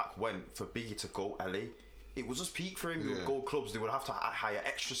after Pac went for Biggie to go LA. It was just peak for him. He would go clubs. They would have to hire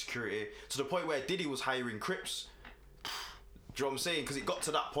extra security to the point where Diddy was hiring Crips. Do you know what I'm saying? Because it got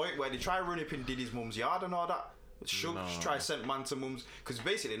to that point where they try running up in Diddy's mum's yard and all that. Shug try sent man to mums, because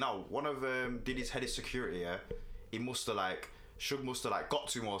basically now one of Diddy's head of security, he Shug must have got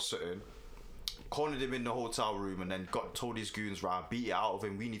to him or something, cornered him in the hotel room, and then told his goons, right, beat it out of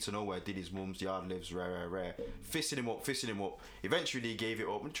him. We need to know where Diddy's mum's yard lives. Rare. Fisting him up. Eventually he gave it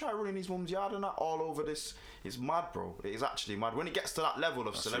up and tried running his mum's yard and that all over this. It's mad, bro. It is actually mad. When it gets to that level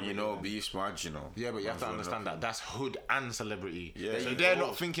of celebrity. So beef's mad, Yeah, but you have to understand that's hood and celebrity. Yeah, so they're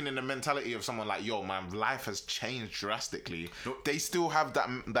not thinking in the mentality of someone like, yo, man, life has changed drastically. They still have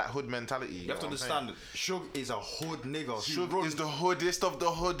that hood mentality. You have to understand, Shug is a hood nigga. Shug is the hoodest of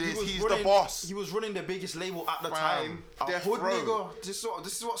the hoodest. He's the boss. He was running the biggest label at the time. A Death hood Row. nigga. This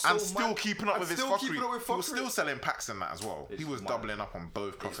is what's so and mad. still keeping up with his fuckery. He was fuckery. still selling packs and that as well. It's he was mad. doubling up on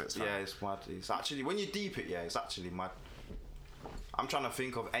both profits. Yeah, it's mad. It's actually, when you deep it, it's actually mad. I'm trying to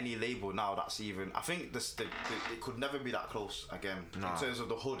think of any label now that's even. I think it could never be that close again in terms of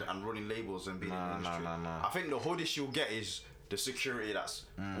the hood and running labels and being in the industry. I think the hoodest you'll get is the security that's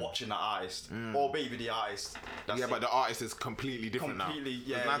watching the artist or maybe the artist. But the artist is completely different now.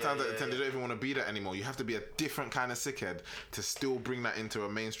 Yeah, 9 times out of 10 they don't even want to be that anymore. You have to be a different kind of sickhead to still bring that into a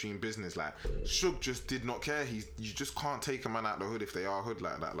mainstream business. Like Shug just did not care. You just can't take a man out the hood if they are hood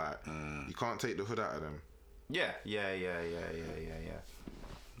like that. Like you can't take the hood out of them. Yeah. Yeah,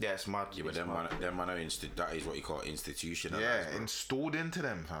 it's mad. Yeah, but them man are that is what you call institutional. Yeah, installed into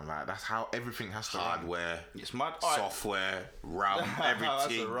them, fam. Like that's how everything has to hardware. It's mad. Software, RAM,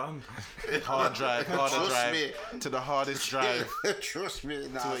 everything. Hard drive, to the hardest drive. Trust me,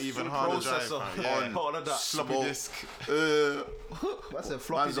 to an even harder drive. All of that. Floppy disk. That's a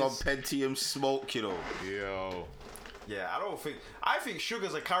floppy man's disk. on Pentium smoke, Yo. Yeah, I think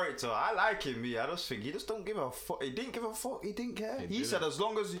Sugar's a character. I like him, I just think he just don't give a fuck. He didn't give a fuck. He didn't care. He said as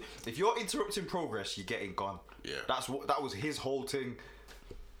long as if you're interrupting progress, you're getting gone. Yeah. That was his whole thing.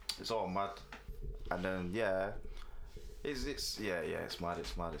 It's all mad. And then it's mad.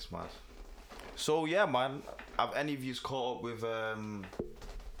 So yeah, man. Have any of you caught up with the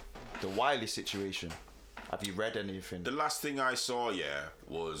Wiley situation? Have you read anything? The last thing I saw,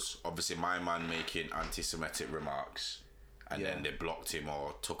 was obviously my man making anti-Semitic remarks, and then they blocked him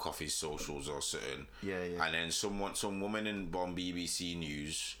or took off his socials or something. Yeah. And then some woman on BBC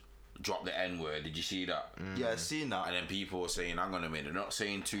News dropped the N-word. Did you see that? Yeah, I seen that. And then people were saying, hang on a minute, they're not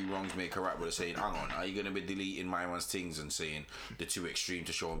saying 2 wrongs make a right, but they're saying, hang on, are you going to be deleting my man's things and saying the too extreme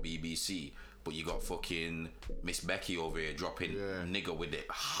to show on BBC? But you got fucking Miss Becky over here dropping nigger with it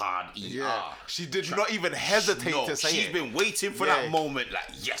hard ER. Yeah. She did not even hesitate to say she's it. been waiting for that moment, like,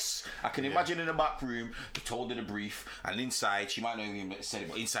 yes. I can imagine in the back room, they told her the brief, and inside, she might not even said it,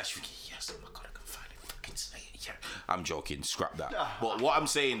 but inside she's thinking, yes, oh my God, I can finally fucking say it. Yeah. I'm joking, scrap that. But what I'm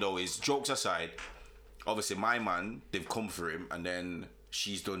saying though is, jokes aside, obviously my man, they've come for him, and then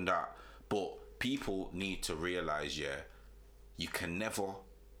she's done that. But people need to realize, you can never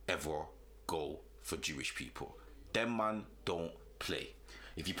ever go for Jewish people. Them man don't play.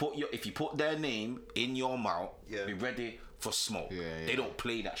 If you put their name in your mouth, be ready for smoke. They don't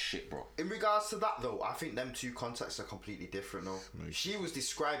play that shit, bro. In regards to that though, I think them two contexts are completely different though. She was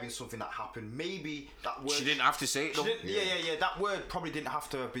describing something that happened. Maybe that word... She didn't have to say it though. Yeah. That word probably didn't have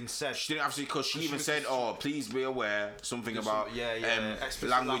to have been said. She didn't have to, because she even said, please be aware, something about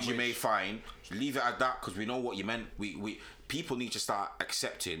language you may find. Leave it at that, because we know what you meant. We people need to start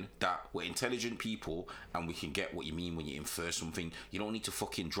accepting that we're intelligent people and we can get what you mean when you infer something. You don't need to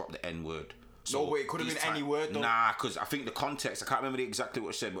fucking drop the N-word. So no, wait, it could have been any word though. Nah, because I think the context, I can't remember exactly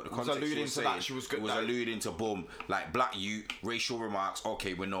what she said, but the context alluding to that, she was good. It was alluding to boom, like black youth, racial remarks.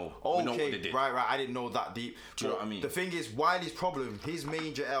 Okay, we know what they did. Right, I didn't know that deep. Do you know what I mean? The thing is, Wiley's problem, his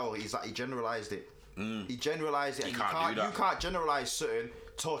major L is that he generalised it. He generalised it, and you can't generalise certain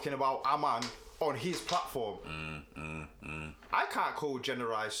talking about a man on his platform. I can't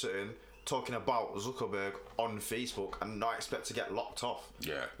generalise certain talking about Zuckerberg on Facebook and not expect to get locked off.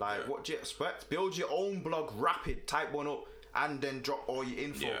 What do you expect? Build your own blog rapid, type one up, and then drop all your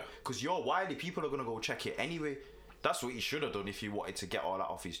info. Because you're Wiley, people are going to go check it anyway. That's what he should have done if he wanted to get all that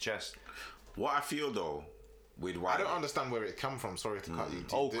off his chest. What I feel though, with Wiley, I don't understand where it come from. Sorry to cut you.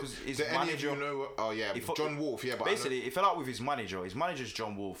 Because his manager... John Wolf, but basically, he fell out with his manager. His manager's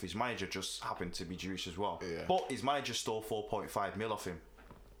John Wolf. His manager just happened to be Jewish as well. But his manager stole 4.5 mil off him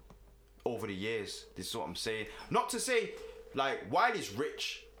over the years. This is what I'm saying. Not to say, like, Wiley's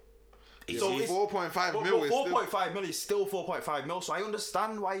rich. So 4.5 mil is 4.5 mil is still 4.5 mil, so I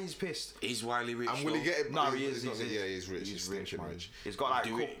understand why he's pissed. Is Wiley rich? And will he get it? No, he is. He's rich. He's rich, man. He's got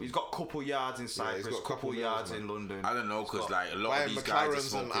he's got a couple yards in Cyprus, he's got couple yards in London. I don't know, because like a lot of these guys are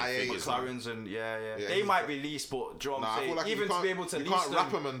smoking figures. McLarens and they might be leased, but do you know what I'm saying? Like even to be able to lease them, you can't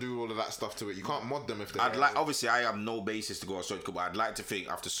wrap them and do all of that stuff to it. You can't mod them if they. Obviously, I have no basis to go on social, but I'd like to think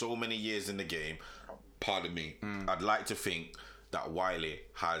after so many years in the game, pardon me, I'd like to think that Wiley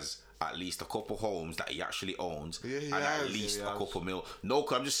has at least a couple homes that he actually owns, at least a couple mil. No,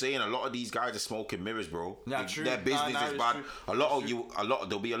 cause I'm just saying, a lot of these guys are smoking mirrors, bro. Their business is bad. True.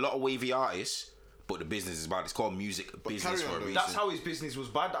 There'll be a lot of wavy artists, but the business is bad. It's called music business for a reason. That's how his business was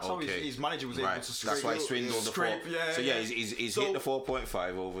bad. That's how his manager was able to scrape. That's why he swindled the 4. He's hit the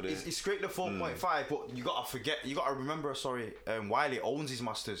 4.5 over there. He's scraped the 4.5, but you gotta remember, Wiley owns his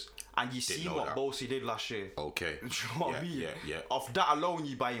masters. And you see what Bosey did last year. Okay. Do you know what I mean? Off that alone,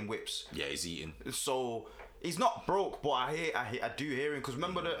 you buying whips. Yeah, he's eating. So he's not broke, but I do hear him, because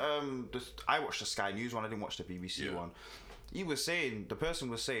remember I watched the Sky News one. I didn't watch the BBC one. The person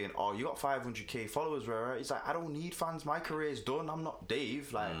was saying, "Oh, you got 500k followers, right?" He's like, "I don't need fans. My career is done. I'm not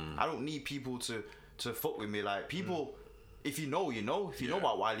Dave. Like, I don't need people to fuck with me. Like, people." If you know, you know. If you know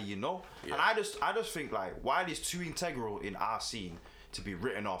about Wiley, you know. And I just think like Wiley's too integral in our scene to be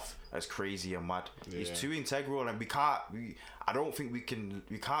written off as crazy and mad. He's too integral, and I don't think we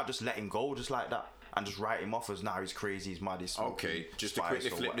can't just let him go just like that and just write him off as he's crazy, he's mad, he's smoking. Okay, just to quickly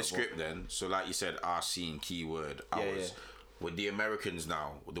flip the script then. So like you said, our scene keyword. With the Americans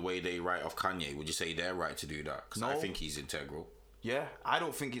now, the way they write off Kanye, would you say they're right to do that? Because I think he's integral. Yeah, I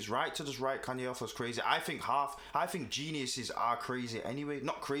don't think it's right to just write Kanye off as crazy. I think geniuses are crazy anyway.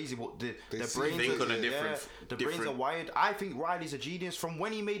 Not crazy, but their brains are wired. I think Wiley's a genius from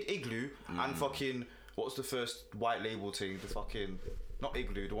when he made Igloo and fucking, what's the first white label thing? The fucking, not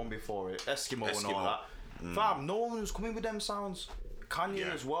Igloo, the one before it, Eskimo. And all that. Fam, no one was coming with them sounds.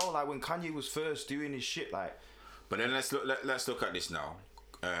 Kanye as well, like when Kanye was first doing his shit, like. But then let's look at this now.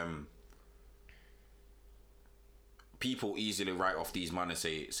 People easily write off these men and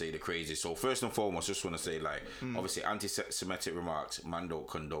say the crazy. So first and foremost, just want to say, like, obviously anti-Semitic remarks, man don't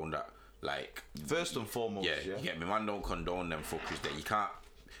condone that. Like, first and foremost, you get me, man don't condone them fuckers. That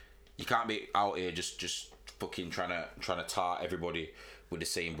you can't be out here just fucking trying to tar everybody with the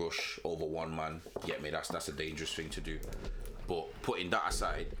same brush over one man. You get me? That's a dangerous thing to do. But putting that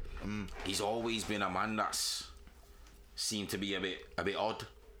aside, he's always been a man that's seemed to be a bit odd.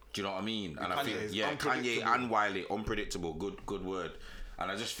 Do you know what I mean? And I think Kanye and Wiley, unpredictable, good word. And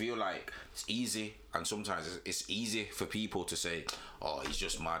I just feel like it's easy, and sometimes it's easy for people to say, "Oh, he's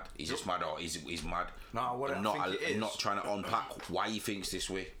just mad. He's just mad, or he's mad." No, what I'm not trying to unpack why he thinks this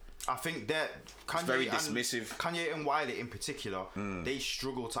way. I think that Kanye, very dismissive. Kanye and Wiley in particular, they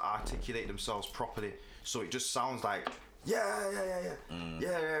struggle to articulate themselves properly, so it just sounds like yeah,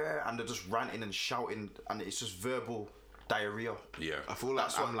 and they're just ranting and shouting, and it's just verbal diarrhea. Yeah, I feel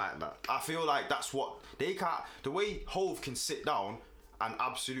like I'm like that. I feel like that's what they can't. The way Hove can sit down and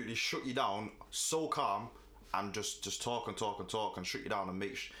absolutely shut you down so calm and just talk and talk and talk and shut you down and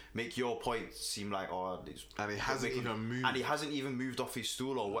make your point seem like and he hasn't even moved. And he hasn't even moved off his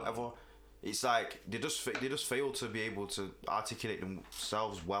stool or whatever. It's like they just fail to be able to articulate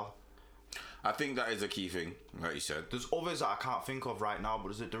themselves well. I think that is a key thing, like you said. There's others that I can't think of right now,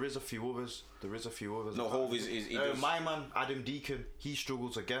 but there is a few others. No, Hove is my man Adam Deacon. He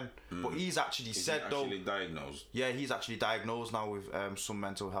struggles again, but he's actually said though. Diagnosed. Yeah, he's actually diagnosed now with some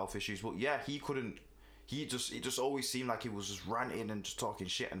mental health issues. But yeah, he couldn't. It just always seemed like he was just ranting and just talking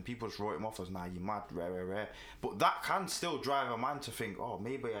shit, and people just wrote him off as "Nah, you mad, rare." But that can still drive a man to think, oh,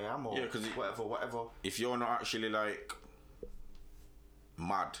 maybe I am, or whatever. If you're not actually like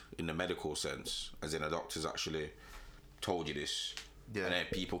mad in the medical sense, as in a doctor's actually told you this, and then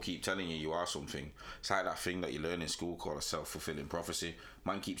people keep telling you are something. It's like that thing that you learn in school called a self-fulfilling prophecy.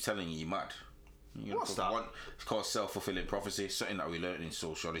 Man keeps telling you you're mad. What's that? It's called self-fulfilling prophecy. Something that we learned in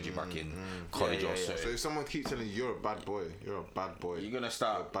sociology back in college or something. So if someone keeps telling you you're a bad boy, you're gonna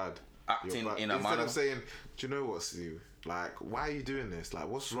start bad acting in a instead manner of saying, do you know what, Steve? Like, why are you doing this? Like,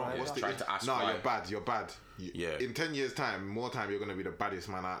 what's wrong? What's trying to ask no, why. you're bad. In 10 years' time, you're gonna be the baddest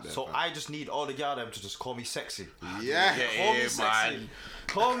man out there. So fam. I just need all the girl them to just call me sexy. Yeah. Call me sexy.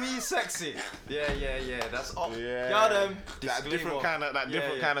 Call me sexy. Yeah. That's all. Girl them. That different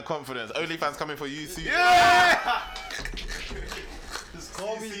kind of confidence. OnlyFans coming for you, Steve. Just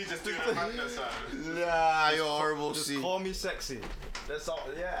call me. Nah, you're horrible. Just call me sexy. That's all.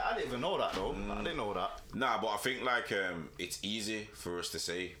 Yeah, I didn't even know that though. I didn't know that. Nah, but I think like it's easy for us to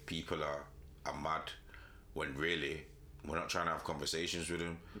say people are mad when really we're not trying to have conversations with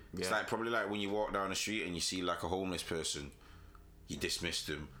them. It's like probably like when you walk down the street and you see like a homeless person, you dismiss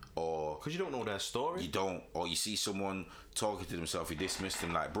them, or because you don't know their story. You don't, or you see someone talking to themselves, you dismiss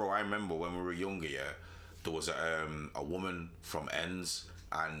them. Like, bro, I remember when we were younger, there was a woman from Ends,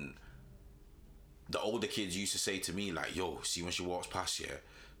 and the older kids used to say to me like, yo, see when she walks past,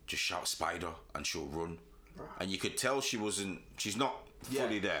 just shout spider and she'll run. Right. And you could tell she's not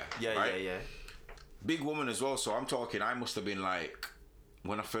fully there. Yeah. Big woman as well, so I'm talking, I must have been like,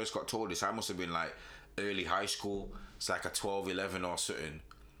 when I first got told this, I must have been like early high school. It's like a 12, 11 or something.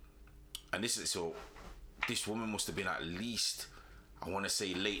 And this woman must have been at least, I want to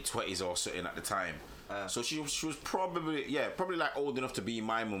say late 20s or something at the time. So she was probably like old enough to be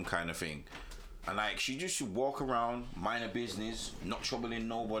my mum kind of thing. And like she just should walk around, mind her business, not troubling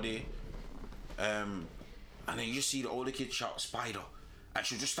nobody. And then you just see the older kid shout spider, and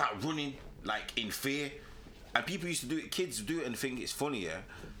she'll just start running like in fear. And people used to do it, kids do it and think it's funny,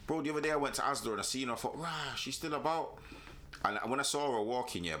 Bro, the other day I went to Asda and I seen her, I thought, rah, she's still about. And when I saw her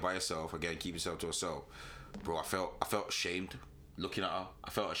walking by herself, again, keep herself to herself, bro, I felt ashamed looking at her.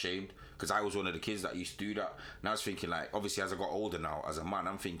 I felt ashamed because I was one of the kids that used to do that. And I was thinking, like, obviously as I got older now, as a man,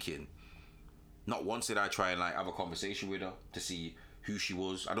 I'm thinking, not once did I try and like have a conversation with her to see who she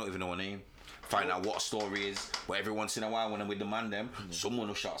was. I don't even know her name. Find out what her story is. But every once in a while when I'm with the man someone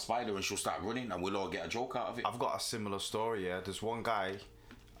will shout spider and she'll start running and we'll all get a joke out of it. I've got a similar story, There's one guy,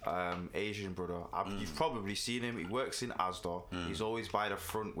 Asian brother. You've probably seen him. He works in Asda. He's always by the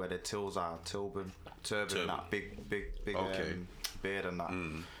front where the tills are. Turban. That big beard and that.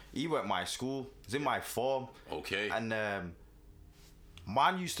 He went my school. He's in my form. Okay. And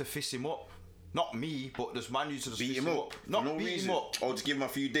man used to fist him up. Not me, but this man used to just beat him up. Not no beat reason. him up. Or just give him a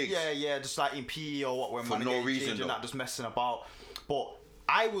few digs. Yeah, just like in PE or what, when for man no reason and that, just messing about. But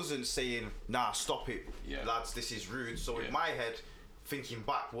I wasn't saying, nah, stop it, lads, this is rude. So in my head, thinking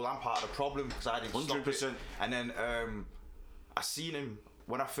back, well, I'm part of the problem because I didn't 100%. Stop it. And then I seen him,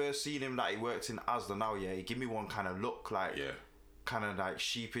 when I first seen him, that he worked in Asda now, he gave me one kind of look, like, kind of like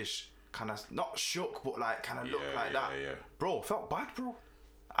sheepish, kind of, not shook, but like kind of look like that. Yeah. Bro, felt bad, bro.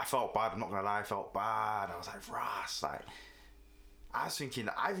 I felt bad, I'm not gonna lie, I felt bad. I was like, Ras, like, I was thinking,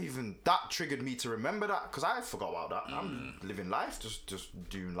 that triggered me to remember that, because I forgot about that. I'm living life, just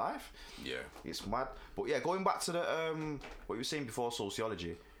doing life. Yeah. It's mad. But yeah, going back to the, what you were saying before,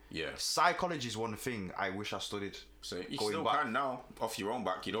 sociology. Yeah. Psychology is one thing I wish I studied. So you still can now, off your own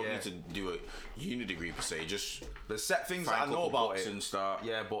back. You don't need to do a uni degree per se, just there's set things that I know about it. And start.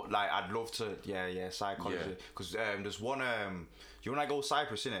 Yeah, but like, I'd love to, psychology. Because there's one, you know when I go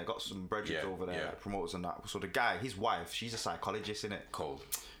Cyprus, innit? I got some brethren over there, like promoters and that. So the guy, his wife, she's a psychologist, innit? Cold.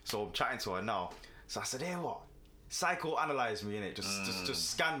 So I'm chatting to her now. So I said, hey, what? Psychoanalyze me, innit?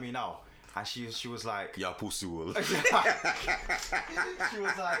 Just scan me now. And she was like, yeah, pussy will. She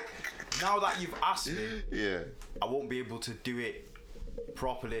was like, now that you've asked me, I won't be able to do it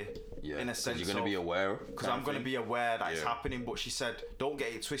properly Yeah. in a 'Cause sense. you're gonna be aware. Because I'm gonna be aware that it's Yeah. happening. But she said, "Don't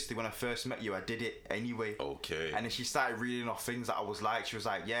get it twisted. When I first met you, I did it anyway." Okay. And then she started reading off things that I was like. She was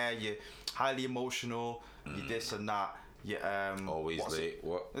like, "Yeah, you're highly emotional. You this and that. Yeah, Always what's late. it?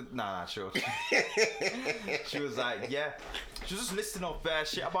 What? Nah, sure." She was like, "Yeah." She was just listing off bare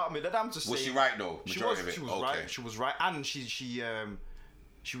shit about me. That I'm just Was saying. she right though? She Majority was. of it? She was Okay. right. She was right, and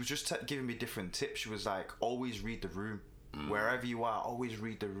she was just giving me different tips. She was like, "Always read the room." Wherever you are, always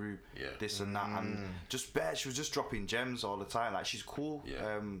read the room. Yeah. This and that, and just bare. She was just dropping gems all the time. Like, she's cool.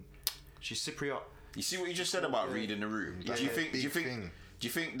 Yeah. She's Cypriot. You see what you just said about reading the room. That's Do you a think? big thing. Do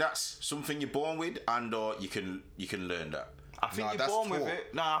you think that's something you're born with, and or you can learn that? I think Nah, you're that's born with taught.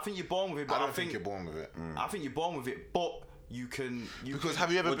 it. Nah, I think you're born with it. But I don't think you're born with it. I think you're born with it, but you can. Because can-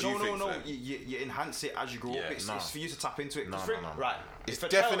 have you ever- What do you No, think, no, no. Fred? You enhance it as you grow Yeah. up. It's Nah. for you to tap into it. 'Cause No, for- no, no. Right. It's if a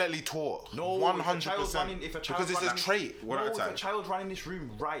child- definitely taught. No, 100%. if a child's Because it's a running- trait. One no, at a if time. a child's running this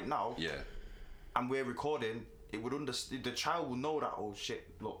room right now, Yeah. and we're recording, it would understand. The child will know that. Oh shit!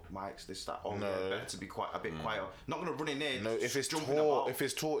 Look, Mike's this that. Oh No. yeah, better to be quite a bit quieter. Not gonna run in there. No, if it's jumping taught,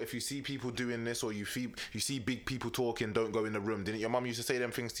 about. if you see people doing this or you see big people talking, don't go in the room. Didn't your mum used to say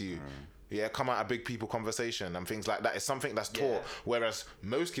them things to you? Yeah, come out of big people conversation and things like that. It's something that's taught. Yeah. Whereas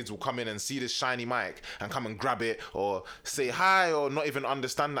most kids will come in and see this shiny mic and come and grab it or say hi or not even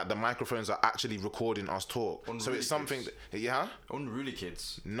understand that the microphones are actually recording us talk. So Unruly it's something. kids. Yeah. Unruly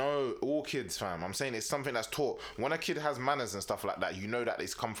kids. No, all kids, fam. I'm saying it's something that's taught. When a kid has manners and stuff like that, you know that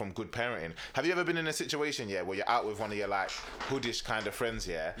it's come from good parenting. Have you ever been in a situation, yeah, where you're out with one of your like hoodish kind of friends,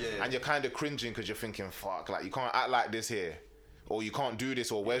 yeah, Yeah. and you're kind of cringing because you're thinking, fuck, like you can't act like this here. Or you can't do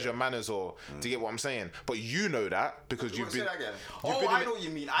this, or where's your manners, or do you get what I'm saying? But you know that because you've been. Say that again. you've Oh, been in I a- know what you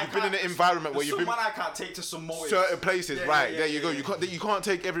mean. You've been in an environment where you've been someone I can't take to some more certain places, Yeah, right? yeah, there you yeah, go. yeah. You can't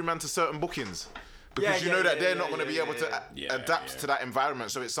take every man to certain bookings. Because Yeah, you know yeah, that yeah, they're yeah, not going to be yeah, able to yeah. adapt Yeah. to that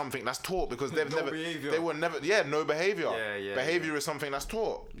environment. So it's something that's taught because they've No never, behaviour. they were never, no behavior. Yeah, Behavior is something that's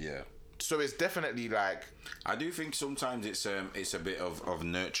taught. Yeah. So it's definitely like, I do think sometimes it's a bit of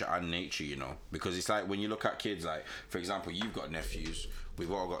nurture and nature, you know, because it's like when you look at kids, like for example, you've got nephews,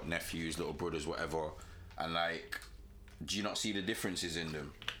 we've all got nephews, little brothers, whatever, and like, do you not see the differences in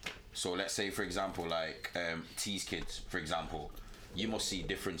them? So let's say for example, like T's kids, for example, you must see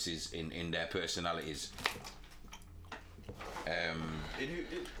differences in their personalities.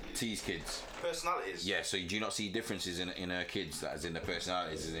 T's kids. Personalities. Yeah, so do you not see differences in her kids, as in the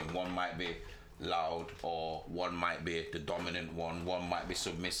personalities? As in one might be loud, or one might be the dominant one might be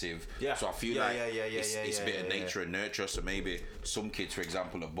submissive. Yeah. So I feel Yeah, like yeah, it's a bit of yeah. nature and nurture. So maybe some kids, for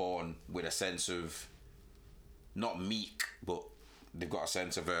example, are born with a sense of not meek, but they've got a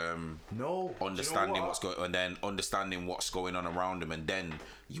sense of No. understanding Do you know what's going, and then understanding what's going on around them, and then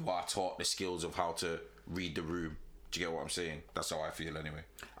you are taught the skills of how to read the room. Do you get what I'm saying? That's how I feel anyway.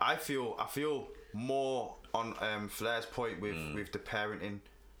 I feel more on Flair's point with the parenting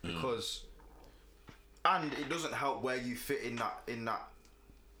because, and it doesn't help where you fit in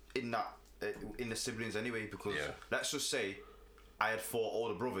the siblings anyway, because Yeah. let's just say I had 4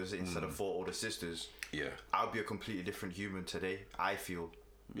 older brothers instead of 4 older sisters. Yeah. I'd be a completely different human today, I feel.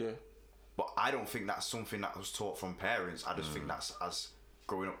 Yeah. But I don't think that's something that was taught from parents. I just think that's as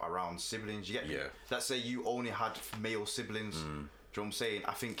growing up around siblings. You get me? Yeah. Let's say you only had male siblings. Do you know what I'm saying?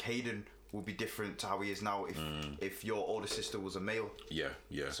 I think Hayden would be different to how he is now if your older sister was a male. Yeah.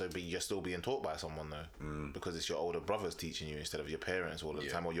 Yeah. so but you're still being taught by someone though, because it's your older brothers teaching you instead of your parents all the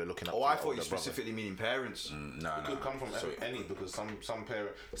Yeah. time, or you're looking up. Oh, to I your thought you older brother. specifically meaning parents. No, It could come from any because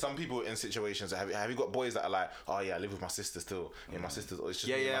some people in situations that have you got boys that are like, oh yeah, I live with my sister still. Yeah, my sister's. Or it's just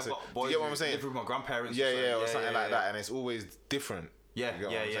Yeah, me and yeah. my sister. But Do boys you get what I'm who saying? live with my grandparents. Yeah, yeah, or yeah, something yeah, like yeah. that, and it's always different. Yeah, You get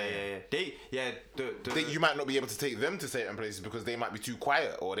what yeah, I'm yeah, saying? yeah. You might not be able to take them to certain places because they might be too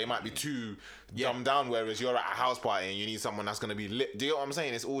quiet or they might be too Yeah. dumbed down. Whereas you're at a house party and you need someone that's gonna be lit. Do you get what I'm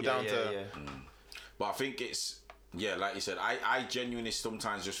saying? It's all down to. But I think it's, yeah, like you said, I genuinely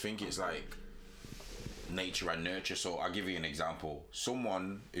sometimes just think it's like nature and nurture. So I'll give you an example.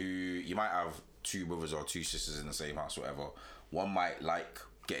 Someone who, you might have 2 brothers or 2 sisters in the same house, whatever. One might like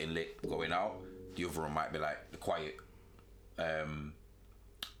getting lit, going out. The other one might be like the quiet,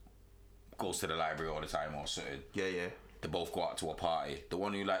 goes to the library all the time or something. Yeah, yeah. They both go out to a party. The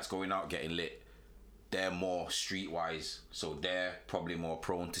one who likes going out, getting lit, they're more streetwise, so they're probably more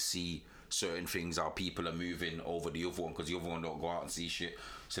prone to see certain things, how people are moving over the other one, because the other one don't go out and see shit.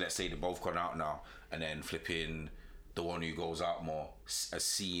 So let's say they both gone out now, and then flipping the one who goes out more has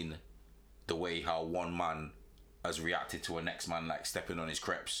seen the way how one man has reacted to a next man, like stepping on his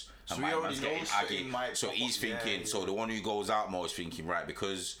crepes. So And he my already man's getting knows that he aggy. might So pop he's up. Yeah, thinking, yeah. so the one who goes out more is thinking, right,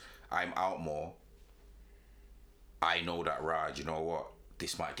 because I'm out more, I know that, right, you know what,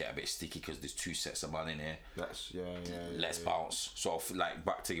 this might get a bit sticky because there's 2 sets of man in here. Let's bounce. So like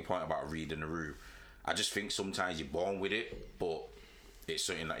back to your point about reading the room, I just think sometimes you're born with it, but it's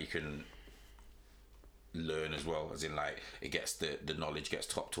something that you can learn as well, as in like it gets the knowledge gets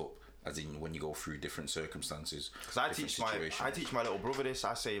topped up as in when you go through different circumstances. Because I teach my little brother this.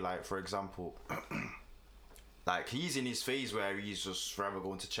 I say, like, for example, like he's in his phase where he's just forever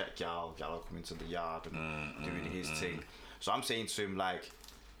going to check y'all coming to the yard and doing his thing. So I'm saying to him, like,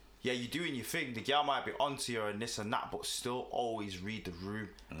 yeah, you're doing your thing, the girl might be onto you and this and that, but still always read the room,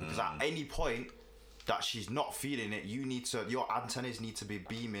 because at any point that she's not feeling it, your antennas need to be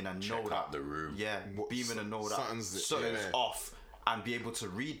beaming and Check know that out the room. Beaming and know that something's yeah. off, and be able to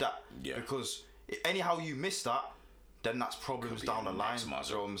read that. Because anyhow you miss that, then that's problems down the line. You know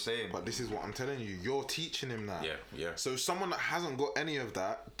what I'm saying? But this is what I'm telling you. You're teaching him that. Yeah. So someone that hasn't got any of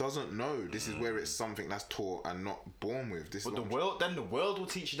that doesn't know. This is where it's something that's taught and not born with. This. But the world will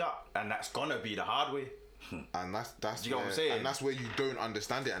teach you that, and that's gonna be the hard way. And that's you know where, what I'm saying? And that's where you don't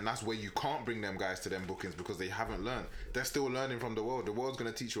understand it, and that's where you can't bring them guys to them bookings because they haven't learned. They're still learning from the world. The world's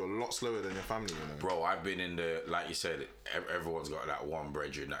gonna teach you a lot slower than your family, you know. Bro, I've been in the, like you said, everyone's got that one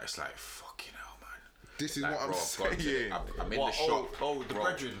brethren that it's like, fucking hell, man. This is like, what bro, I'm saying. I'm in the shop. The bro,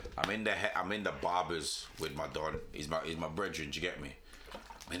 brethren. I'm in the barbers with my don. He's my brethren. Do you get me?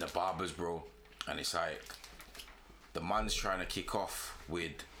 I'm in the barbers, bro, and it's like the man's trying to kick off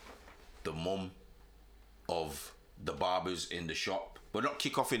with the mum of the barbers in the shop, but not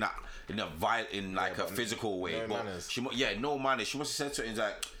kick off in a physical way. No but manners. No manners. She must have said something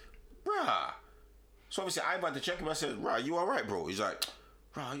like, bruh. So obviously I had to check him. I said, bruh, you alright, bro? He's like,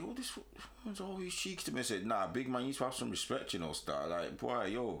 bruh, yo, this one's always cheeky to me. I said, nah, big man, you need to have some respect, you know, star. Like, boy,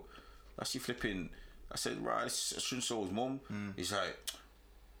 yo, that's you flipping. I said, right, this shouldn't so his mum. He's like,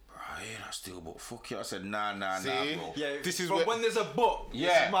 I hear that still, but fuck it. I said, nah, bro. Yeah, This is but where- when there's a but,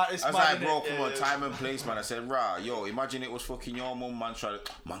 Yeah, it's I was mad, like, bro, innit? come on, time and place, man. I said, rah, yo, imagine it was fucking your mum, man.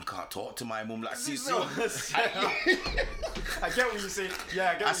 Man can't talk to my mum like this. I get what you say.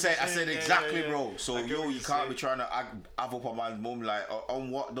 Yeah, I said exactly, bro. So I get yo, what you you're can't saying. be trying to have up on my mum like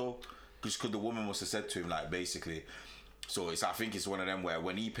on what though? Just because the woman must have said to him like basically. So I think it's one of them where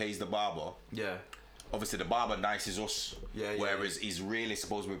when he pays the barber, Yeah. obviously the barber nices us, Yeah, whereas he's really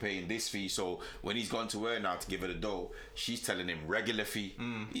supposed to be paying this fee. So when he's gone to her now to give her the dough, she's telling him regular fee.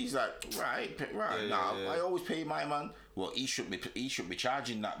 He's like, right, I always pay my man. Well, he should be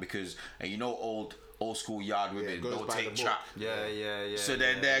charging that because, and you know, old school yard women it goes don't by take the book. chat. Yeah. So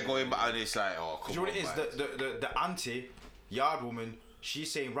then they're going back and it's like, oh, come Do you know on, what it is? man. The auntie, yard woman,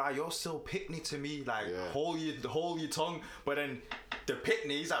 she's saying, right, you're still pickney to me, like hold your tongue. But then the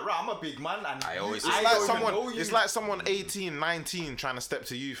pickney, he's like, right, I'm a big man, and I always- It's I like don't even someone. know you. It's like someone 18, 19 trying to step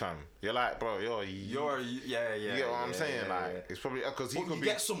to you, fam. You're like, bro, you're You get what I'm saying? Like, it's probably because he But could you be.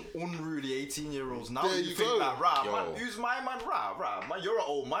 get some unruly 18-year-olds now. There You you think go. like, rah, Yo. man, who's my man? Rah, man, you're an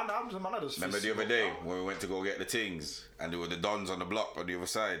old man. I'm the man. I just Remember fist the you other up, day rah. when we went to go get the things and there were the dons on the block on the other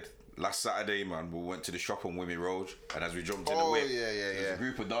side? Last Saturday, man, we went to the shop on Wimmy Road, and as we jumped in the Oh, whip, yeah. there's a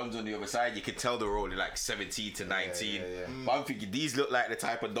group of dons on the other side. You could tell they were only like 17 to 19. yeah. But I'm thinking these look like the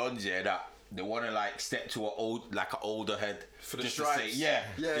type of dons, yeah, that they want to like step to an older head For the just stripes. to say, yeah.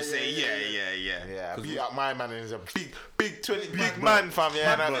 Yeah, 'Cause beat up my man is a big 20 big man, fam.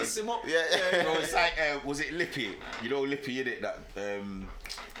 Yeah, Man, nah, piss him up. yeah. Bro, it's like, was it Lippy? You know Lippy, innit? That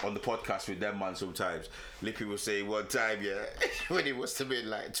on the podcast with them, man, sometimes. Lippy will say one time, yeah, when he must have been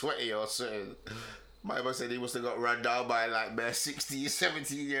like 20 or so, my man said he must have got run down by like bare 16,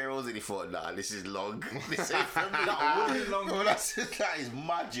 17-year-olds, and he thought, nah, this is long. This ain't for me. That would be long. Bro, that is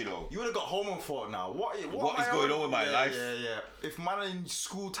mad, you know. You would have got home and thought, now what What am is I going on with my life? Yeah. If man in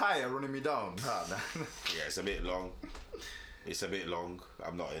school tie are running me down, nah. Yeah, it's a bit long. It's a bit long.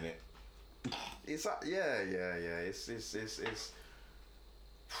 I'm not in it. It's It's.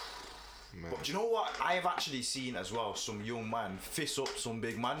 Man. But do you know what? I have actually seen as well some young man fist up some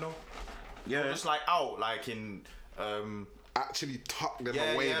big man though. Yeah. Just like out, like in Actually tuck them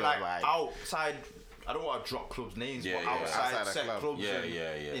yeah, away, yeah, though, like outside. I don't want to drop clubs' names, Yeah, but yeah, outside outside a set club. clubs Yeah, in,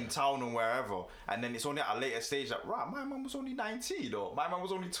 yeah. in town and wherever. And then it's only at a later stage that, right, my man was only 19 or my man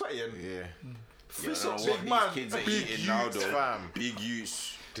was only 20 and Yeah. fist I up don't know big what man. these kids are Big eating now, youths, though. fam. Big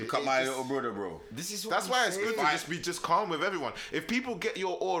youths. Look It's at my just- little brother, bro. This is what That's I'm why it's saying. good to be just calm with everyone. If people get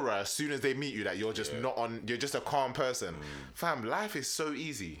your aura as soon as they meet you, that you're just not on, you're just a calm person, fam. Life is so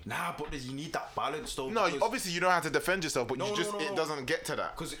easy. Nah, but you need that balance though. No, obviously you know how to defend yourself, but No, you no, just no, it no. doesn't get to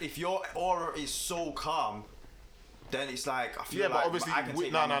that. Because if your aura is so calm, then it's like I feel Yeah, like but obviously, I can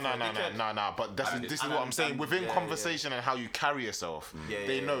take no. my man for a dickhead. But this is And- what I'm saying. and- Within yeah, conversation and how you carry yourself, Yeah,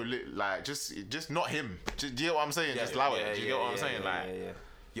 they yeah, know, like, just not him. Do you get what I'm saying? Just allow it. Do you get what I'm saying? Like,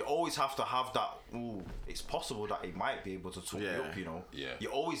 you always have to have that. Ooh, it's possible that he might be able to talk you up. You know. Yeah. You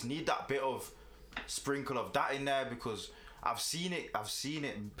always need that bit of sprinkle of that in there because I've seen it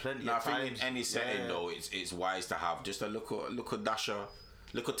plenty I of think times. in any setting though, it's wise to have just a little dasher,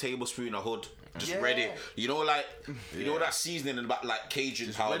 little tablespoon of hood, just Yeah. ready. You know, like you know that seasoning in the back, like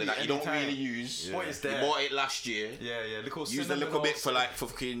Cajun powder ready that you don't anytime. really use. What is You there? bought it last year. Yeah, little Use a cinnamon little bit or for like for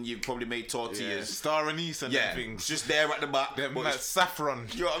fucking. You probably made tortillas. star anise and Yeah, things. just there at the back. Them but mad it's- saffron.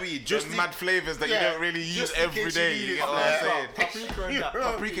 you know what I mean? Just in- mad flavors that Yeah, you don't really use just in every case day. you need You it. get what I'm saying? paprika and that.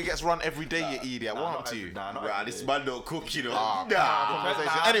 Paprika gets run every day. You idiot. What up to you? Nah, not Right, every this day. man don't cook, you know.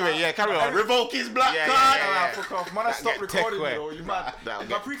 Conversation. Anyway, yeah, carry on. Revoke his black Yeah, card. yeah. Fuck off, man! I stopped get recording. tech You know, you mad? That'll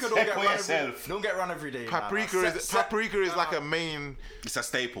get Paprika don't tech get for run yourself. don't get run every day. Paprika is like a main. It's a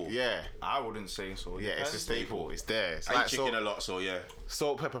staple. Yeah, I wouldn't say so. yeah, it's a staple. It's there. It's I eat like chicken a lot, so yeah.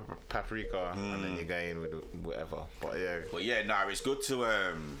 salt, pepper, paprika, and then you go in with whatever. But yeah, But yeah, nah, it's good to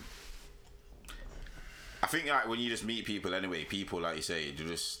I think like when you just meet people anyway, people like you say, you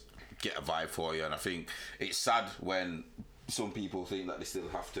just get a vibe for you, and I think it's sad when some people think that they still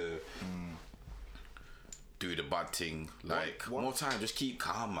have to do the bad thing. Like more time, just keep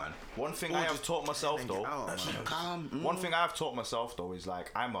calm, man. One thing I have taught myself though. Keep calm. One thing I have taught myself though is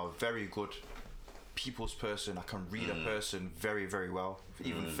like I'm a very good people's person. I can read a person very, very well.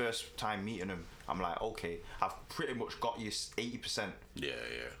 Even first time meeting them, I'm like, okay, I've pretty much got you 80%. Yeah.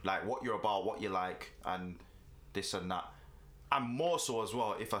 Like what you're about, what you like, and this and that. And more so as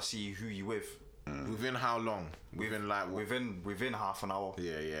well if I see who you with. within how long? Within like what? Within half an hour.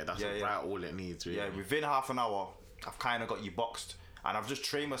 Yeah, that's Yeah, yeah. right. All it needs, really. Yeah, within half an hour, I've kind of got you boxed, and I've just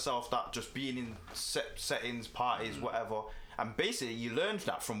trained myself that just being in settings, parties, whatever, and basically you learn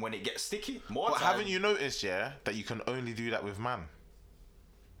that from when it gets sticky. But haven't you noticed, that you can only do that with man?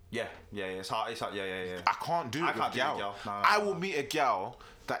 Yeah, it's hard. Yeah. I can't do it I with can't do it with gal. gal. No, I will meet a gal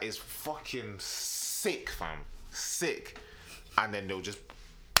that is fucking sick, fam. Sick. And then they'll just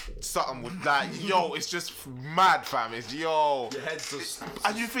something with like, yo, it's just mad, fam. It's yo. Your head's just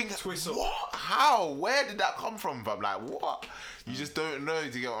And you think, twist up. what? How? Where did that come from, fam? Like, what? You just don't know,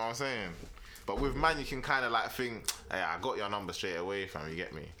 do you get what I'm saying? But with man, you can kind of like think, hey, I got your number straight away, fam. You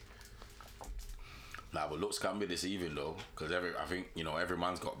get me? Nah, but looks can be deceiving though, because I think every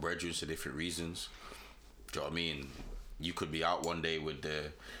man's got brethren for different reasons. Do you know what I mean? You could be out one day with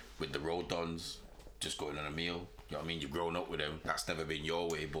the road dons, just going on a meal. You know what I mean? You've grown up with them. That's never been your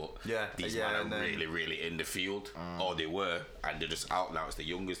way, but these men are really, really in the field, or they were, and they're just out now. It's the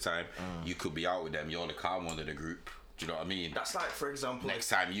youngest time. You could be out with them. You're the calm one of the group. Do you know what I mean? That's like, for example, Next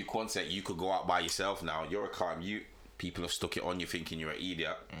time you concert, you could go out by yourself now. You're a calm you. People have stuck it on you thinking you're an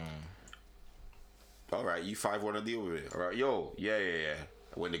idiot. All right, you 5 want to deal with it. All right, yo, yeah.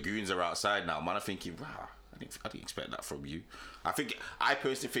 When the goons are outside now, man, I'm thinking, rah, I didn't expect that from you. I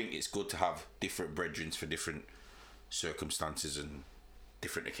personally think it's good to have different brethrens for different circumstances and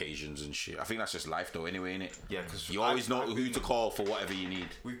different occasions and shit. I think that's just life though, anyway, innit? Yeah, because you always know who to call for whatever you need.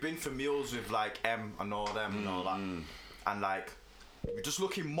 we've been for meals with like M and all them and all that, and like we're just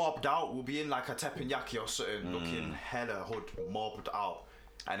looking mobbed out. We'll be in like a teppanyaki or something, looking hella hood, mobbed out,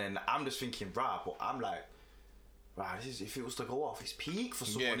 and then I'm just thinking, but I'm like, if it was to go off, it's peak for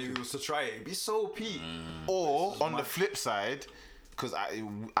someone who was to try it. It'd be so peak. Or on the flip side, because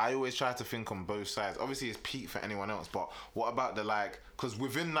I always try to think on both sides. Obviously, it's peak for anyone else, but what about the because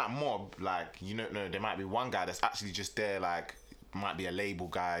within that mob, there might be one guy that's actually just there, might be a label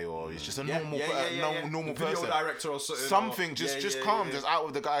guy or it's just a normal Video person. director or something. Something just calm, just out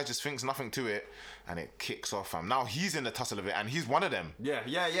with the guy, just thinks nothing to it, and it kicks off. Now he's in the tussle of it, and he's one of them. Yeah.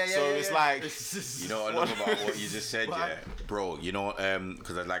 So it's like, you know what I love about what you just said, bro. You know,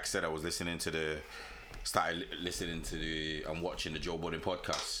 because like I said, I was listening to and watching the Joe Budden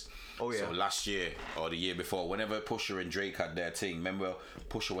podcast. Oh yeah. So last year or the year before, whenever Pusha and Drake had their thing, remember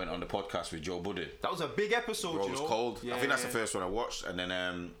Pusha went on the podcast with Joe Budden. That was a big episode. Bro, it was cold. Yeah, I think that's the first one I watched, and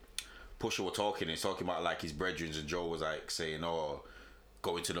then Pusha were talking. He's talking about like his brethren, and Joe was like saying,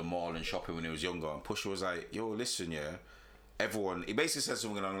 going to the mall and shopping when he was younger. And Pusha was like, yo, listen, everyone. He basically said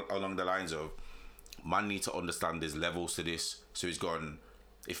something along the lines of, man need to understand there's levels to this. So he's gone.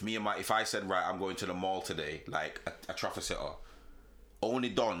 If I said, right, I'm going to the mall today, like a Trafford Center, only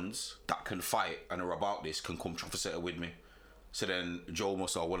dons that can fight and are about this can come Trafford Center with me. So then Joe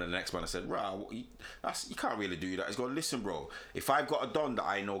must have one of the next man. I said, you can't really do that. He's going, listen, bro, if I've got a don that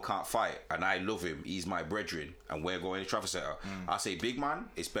I know can't fight and I love him, he's my brethren, and we're going to Trafford Center, I say, big man,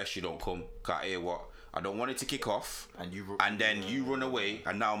 it's best you don't come. Can't hear what? I don't want it to kick off. And then you run away,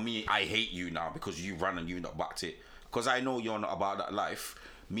 and now I hate you now because you ran and you not backed it. Because I know you're not about that life.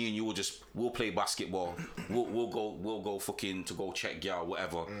 Me and you we'll play basketball. we'll go fucking to go check girl,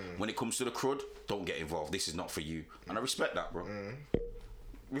 whatever. When it comes to the crud, don't get involved. This is not for you. And I respect that, bro.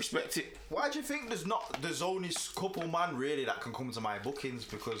 Respect it. Why do you think there's only a couple man really that can come to my bookings?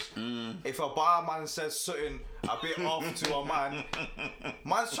 Because if a barman says something a bit off to a man,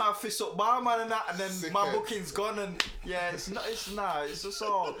 man's trying to fist up barman and that, and then my booking's gone, and it's just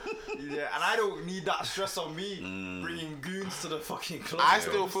all and I don't need that stress on me bringing goons to the fucking club. I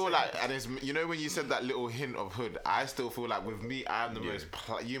still feel like, and it's, you know, when you said that little hint of hood, I still feel like with me, I'm the most.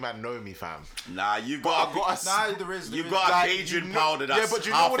 You man know me, fam. Nah, you got there is. You got a Cajun powder that's but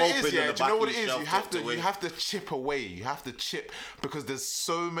you know what it is, yeah. Do you know what it is? You have to chip away. You have to chip, because there's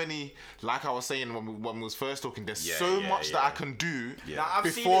so many. Like I was saying when we was first talking, there's so much that I can do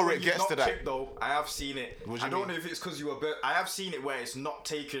before it gets to that. Chipped, though, I have seen it. I don't know if it's because you were. I have seen it where it's not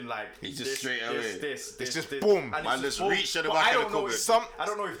taken like. It's just straight away. It's just boom. Man, just reach to the back of the cupboard. I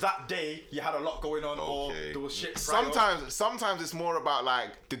don't know if that day you had a lot going on or there was shit. Sometimes it's more about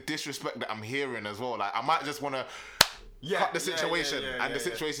like the disrespect that I'm hearing as well. Like I might just want to. Cut the situation and the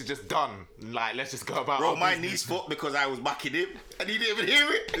situation's just done. Like, let's just go about. Bro, my knees fucked because I was backing him and he didn't even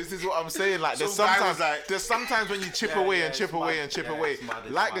hear it. This is what I'm saying. Like, there's sometimes when you chip away and chip away and chip away.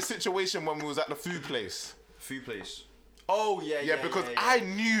 Like the situation when we was at the food place. Oh because I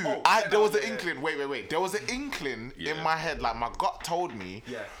knew there was an inkling. Wait. There was an inkling in my head. Like my gut told me.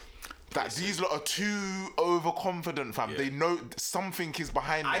 That these lot are too overconfident, fam. They know something is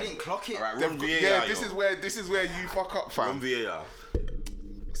behind them. I didn't clock it. Right, this is where you fuck up, fam. Run VAR.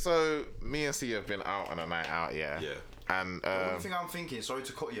 So me and C have been out on a night out, and the only thing I'm thinking, sorry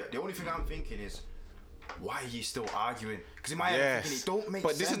to cut you. The only thing I'm thinking is, why are you still arguing? Because in my head, I'm thinking, it don't make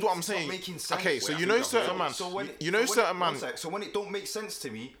sense. But this is what I'm saying. Making sense. Okay, so you know certain man. So when it don't make sense to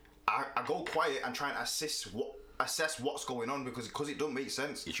me, I go quiet and try and assess what's going on because it don't make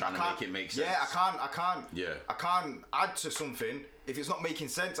sense. You're trying to make it make sense. Yeah, I can't add to something if it's not making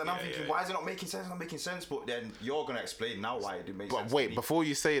sense. And I'm thinking, why is it not making sense? It's not making sense. But then you're gonna explain now why it didn't make sense. But wait, before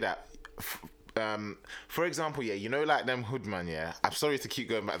you say that, for example, you know, like them hoodman, I'm sorry to keep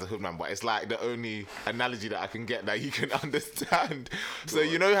going back to hoodman, but it's like the only analogy that I can get that you can understand. So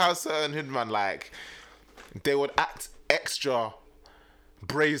you know how certain hoodman, like, they would act extra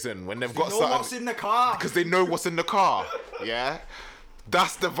brazen when they've got something. What's in the car? Because they know what's in the car. Yeah?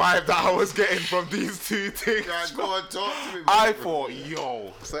 That's the vibe that I was getting from these two things. Go on, talk to me. I thought,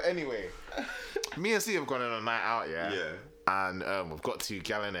 So anyway, me and C have gone on a night out, and we've got 2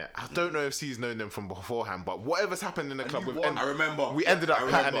 gal in it. I don't know if C's known them from beforehand, but whatever's happened in the club, I remember. We ended up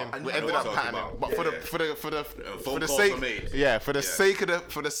patterning. But for the sake of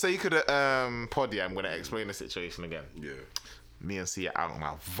the pod, I'm gonna explain the situation again. Yeah. Me and C are out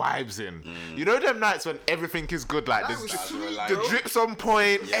now, vibes in. You know them nights when everything is good, like the drip's on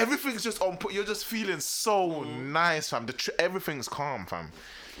point, everything's just on point. You're just feeling so nice, fam. Everything's calm, fam.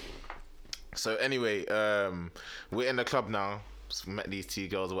 So anyway, we're in the club now. Met these 2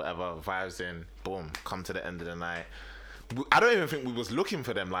 girls or whatever, vibes in, boom, come to the end of the night. I don't even think we was looking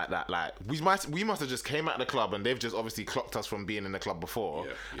for them like that. Like we must have just came out of the club and they've just obviously clocked us from being in the club before,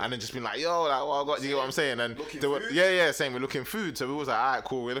 and then just been like, yo, like, what I got, you get what I'm saying? And they were, saying we're looking food. So we was like, alright,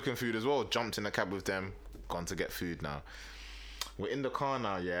 cool, we're looking food as well. Jumped in the cab with them, gone to get food now. We're in the car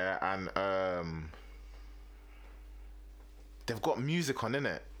now, and they've got music on,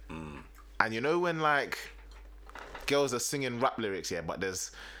 innit? And you know when like girls are singing rap lyrics, but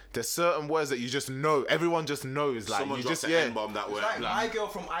there's certain words that you just know. Everyone just knows. Like someone you dropped just the N-bomb that word. Like my girl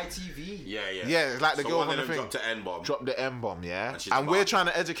from ITV. Yeah. It's like the girl from the thing. Dropped the N-bomb. Dropped the N-bomb, and we're trying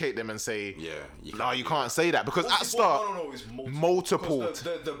to educate them and say, you can't say that because at start, it's multiple.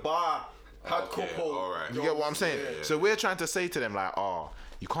 The bar had couple. All right. You get what I'm saying? Yeah. So we're trying to say to them like,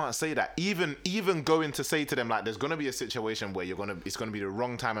 you can't say that. Even going to say to them like, there's gonna be a situation where it's gonna be the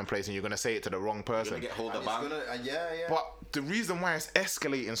wrong time and place, and you're gonna say it to the wrong person. You're gonna get hold of bang. But the reason why it's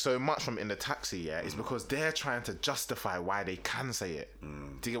escalating so much from in the taxi, is because they're trying to justify why they can say it.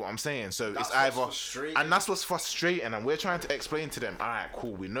 Do you get what I'm saying? So it's either, and that's what's frustrating. And we're trying to explain to them, all right,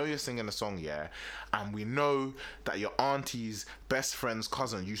 cool, we know you're singing the song, and we know that your auntie's best friend's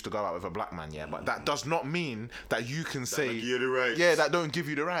cousin used to go out with a black man, but that does not mean that you can say, that don't give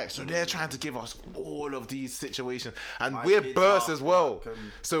you the right. So they're trying to give us all of these situations, and we're burst as well.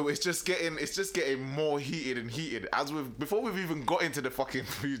 So it's just getting more heated and heated. Before before we've even got into the fucking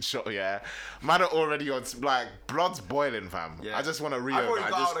food shop, yeah, man are already on like blood's boiling, fam. Yeah. I just want to I've already I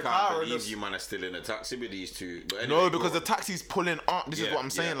got out just of the can't car and believe just- you man are still in a taxi with these two. But No, anyway, because go the on. taxi's pulling up. This is Yeah, what I'm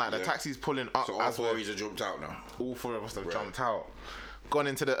saying. yeah, Like the yeah. taxi's pulling up. So all as four we're- of you have jumped out now. all four of us have Right. jumped out. Gone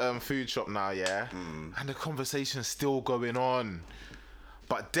into the food shop now, yeah, and the conversation's still going on.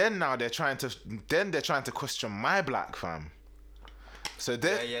 But then now they're trying to question my black, fam. So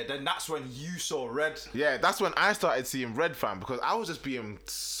they Yeah, then that's when you saw red. yeah, that's when I started seeing red, fam, because I was just being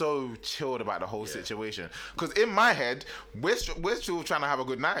so chilled about the whole situation. Because in my head, we're still trying to have a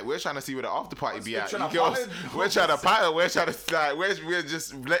good night. We're trying to see where the after party be We're at. trying You to get what I'm pattern. saying? We're trying to pattern. We're trying to like, we're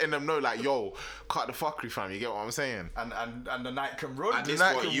just letting them know like, yo, cut the fuckery, fam. You get what I'm saying? And the night can run. At this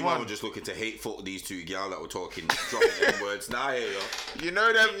night point, can you run. man were just looking to hate fuck these two gal that were talking, dropping them words. Nah, here you go. You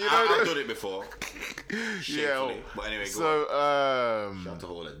know them. You know I've them. done it before. Yeah. Shamefully. But anyway, go on. So Not to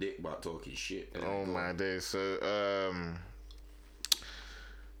hold a dick about talking shit. oh my days. So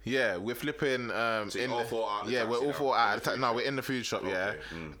yeah, we're flipping you're all four out of the yeah, taxi we're all now? four In out of the the food no, shop? we're in the food shop, yeah. Okay,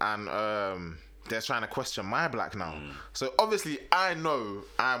 And they're trying to question my black now. So obviously I know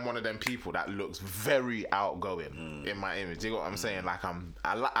I'm one of them people that looks very outgoing in my image. You know what I'm saying? Like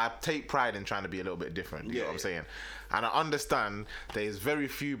I take pride in trying to be a little bit different. You know what I'm saying? And I understand there's very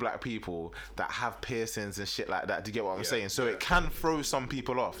few black people that have piercings and shit like that. Do you get what I'm saying? So it can throw some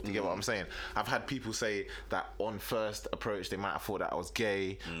people off. Do you get what I'm saying? I've had people say that on first approach they might have thought that I was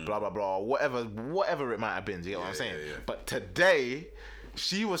gay, blah blah blah, whatever it might have been. Do you get what I'm saying? yeah. But today,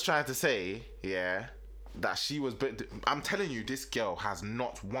 she was trying to say, yeah, that she was. But I'm telling you, this girl has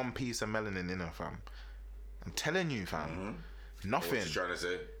not one piece of melanin in her, fam. I'm telling you, fam. Nothing. What's she trying to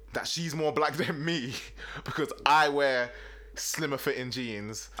say? That she's more black than me because I wear slimmer fitting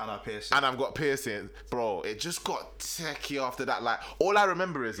jeans And I pierced. and I've got piercings, bro. It just got techie after that. Like all I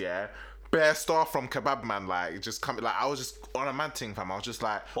remember is bare star from Kebab Man, like just coming. Like I was just on a mad thing, fam. I was just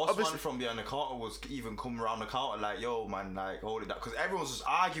like, Boss obviously- man from behind the counter was even come around the counter like, yo man, like holding that, because everyone's just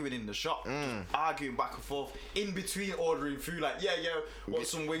arguing in the shop, just arguing back and forth in between ordering food, like yeah, want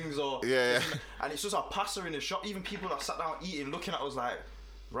some wings or Yeah. and it's just a passer in the shop. Even people that sat down eating, looking at us like,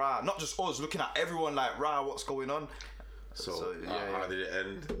 rah, not just us, looking at everyone like, rah, what's going on? So, how did it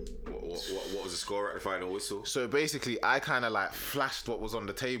end? What was the score at the final whistle? So basically, I kind of like flashed what was on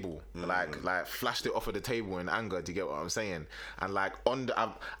the table, like flashed it off of the table in anger. Do you get what I'm saying? And like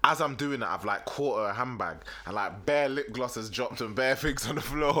as I'm doing it, I've like caught her handbag and like bare lip gloss has dropped and bare things on the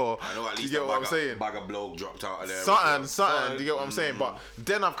floor. I know at Do least you get a what I'm saying? bag of blow dropped out of there. Something. Do you get what I'm saying? But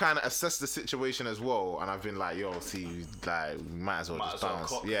then I've kind of assessed the situation as well, and I've been like, yo, see, like, might as well Might just as well bounce.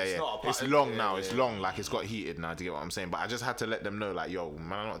 cock. Yeah, It's yeah. not a It's pattern. long Yeah, now. yeah, It's yeah. long. Like, it's got heated now. Do you get what I'm saying? But I just had to let them know, like, yo,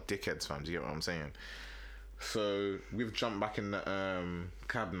 man, I'm not dickheads, fam. Do you get what I'm saying? So we've jumped back in the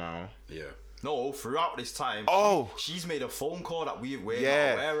cab now. Yeah. No, throughout this time, Oh. she's made a phone call that we're not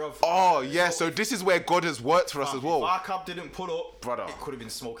Yeah. aware of. Oh, yeah. So this is where God has worked for us as If well. our cab didn't pull up, Brother. it could have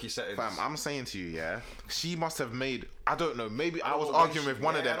been smoky settings. Fam, I'm saying to you, yeah, she must have made. I don't know. Maybe I don't was know when arguing she- with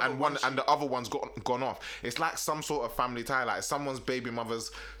one of yeah, them, I don't and know when and the other one's gone off. It's like some sort of family tie, like someone's baby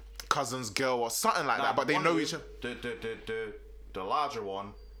mother's cousin's girl or something like that. But they one know of each them, other. The larger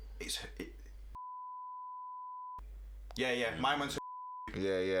one, mine went to.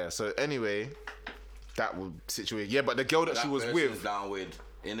 Yeah. So anyway, that would situate. Yeah, but the girl that she was with. down with,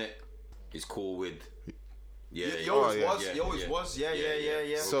 innit, is cool with. Yeah, You always yeah. was. You always was.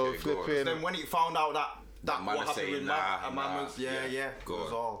 Yeah. So Okay, go on. flipping. Then when he found out that man what is happened saying, with nah, man nah, was, yeah, it go was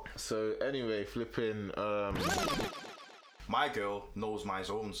on. all. So anyway, flipping. My girl knows my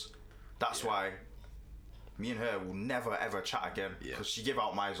zones. That's why me and her will never ever chat again, Yeah. because she give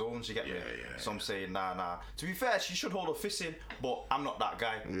out my zones. You get me? Yeah. So I'm saying nah. To be fair, she should hold her fist in, but I'm not that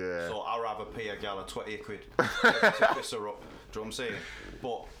guy. Yeah. So I'd rather pay a gal a 20 quid to fist her up. Do you know what I'm saying?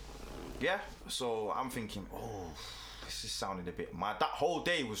 But yeah, so I'm thinking, oh, this is sounding a bit mad. That whole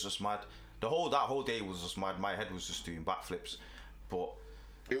day was just mad. That whole day was just mad. My head was just doing backflips. But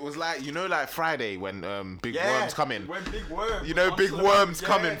It was like, you know, like Friday when big yeah, worms come in. When big worms. You know, onto big the worms yeah,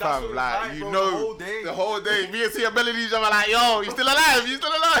 coming, that's what fam. it's Like, you bro, know, the whole day. Me and Sia Melody each other like, yo, you still alive? You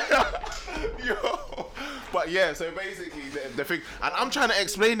still alive? Yo. But yeah, so basically the thing, and I'm trying to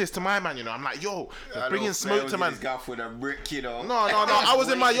explain this to my man. You know, I'm like, yo, they're bringing smoke to man. Gaff with a brick, you know. No. I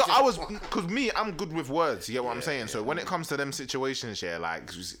was in my, I was, cause me, I'm good with words. You get what I'm saying? So when it comes to them situations, yeah, like,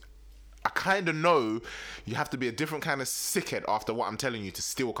 I kind of know you have to be a different kind of sickhead after what I'm telling you to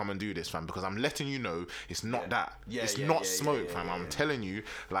still come and do this, fam. Because I'm letting you know it's not that. Yeah, it's yeah, not yeah, smoke, yeah, fam. yeah, I'm yeah. telling you,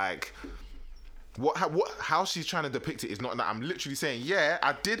 like, how she's trying to depict it is not that. I'm literally saying, yeah,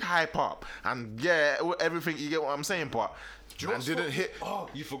 I did hype up, and yeah, everything. You get what I'm saying, but Do you know man what's didn't fucked? hit. Oh,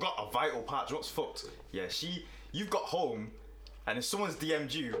 you forgot a vital part. Do you know what's fucked? Yeah, you've got home. And if someone's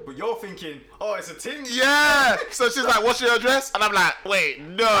DM'd you, but you're thinking, oh, it's a thing. Yeah. So she's like, what's your address? And I'm like, wait,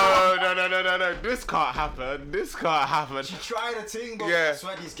 no. This can't happen. She tried a thing, but Yeah. I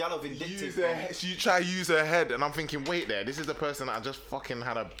swear these gal are vindictive. She try to use her head, and I'm thinking, wait there, this is the person that I just fucking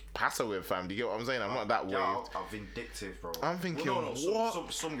had a passer with, fam. Do you get what I'm saying? I'm not that way. Yeah, are vindictive, bro. I'm thinking, no,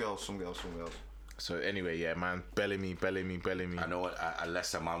 what? Some girls. So anyway, yeah, man, Bellamy. I know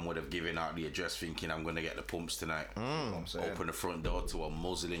unless a man would have given out the address thinking I'm gonna get the pumps tonight. What I'm saying. Open the front door to a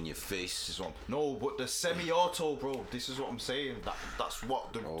muzzle in your face. No, but the semi-auto, bro. This is what I'm saying. That's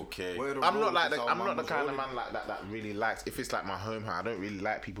what the Okay. where the I'm road not is, how I'm man not the was kind of rolling. man like that really likes. If it's like my home house, I don't really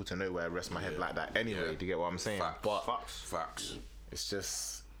like people to know where I rest my head like that. Anyway, Yeah. do you get what I'm saying? Facts. But Facts. it's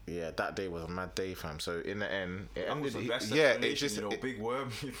just. Yeah, that day was a mad day, fam. So in the end, it That was ended. the best Yeah, it explanation, just. you know, big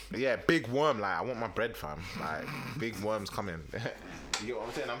worm. Yeah, big worm. Like I want my bread, fam. Like big worms coming. You get what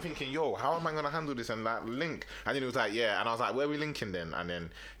I'm saying? I'm thinking, yo, how am I gonna handle this and like link? And then he was like, yeah. And I was like, where are we linking then? And then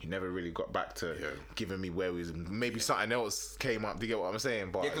he never really got back to giving me where we was. Maybe something else came up. Do you get what I'm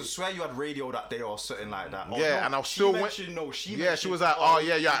saying? But Yeah, because I swear you had radio that day or something like that. Or yeah, no, and I she still went. mentioned, no, she Yeah, she mentioned, was like, oh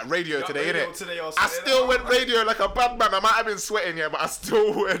yeah, you're at radio you're at today, radio innit? today or I something. still went radio like a bad man. I might have been sweating, yeah, but I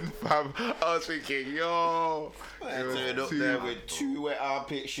still went, fam. I was thinking, yo. I turned up there with 2 wet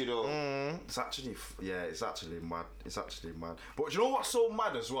armpits, you know. It's actually, it's actually mad. But you know what's so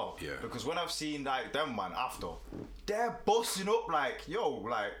mad as well? Yeah. Because when I've seen like them man after, they're busting up like, yo,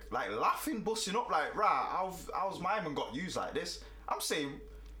 like laughing, busting up like, right, how's my man got used like this? I'm saying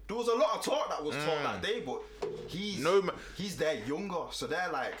there was a lot of talk that was talked that day, but he's there younger, so they're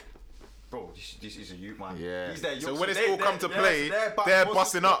like, bro, this is a youth man. Yeah. He's there young. So when it's they- all come they- to play, back they're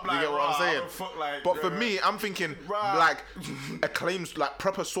busting busting up. like, You get what I'm rah, saying? how the fuck, like, But for rah, me, I'm thinking Right. like acclaims, like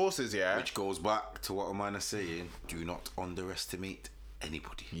proper sources, yeah. Which goes back to what a man is saying. Do not underestimate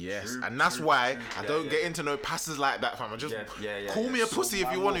anybody. Yes, True, and that's true, why true. I Yeah, don't yeah. get into no passes like that, fam. I just call me a So pussy if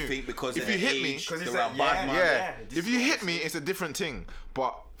man you want will to. think because If of you the hit me, age, 'Cause they're he's a like, bad man. yeah. this If is you what hit I'm me, saying. it's a different thing.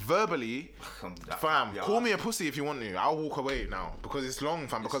 But verbally, That fam, can't be call hard. me a pussy if you want to. I'll walk away now because it's long,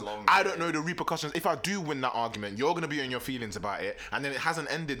 fam. Because long, I don't know the repercussions. If I do win that argument, you're gonna be in your feelings about it, and then it hasn't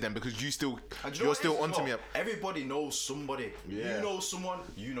ended then because And do you know you're what it still is as onto well? me. Everybody knows somebody. Yeah. You know someone.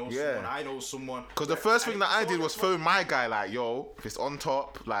 Yeah. Someone. I know someone. Because the first thing And that I it's did all was as well. phone my guy, like, yo, if it's on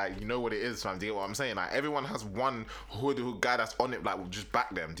top, like, you know what it is, fam. Do you get what I'm saying? Like, everyone has one hood guy that's on it, like, will just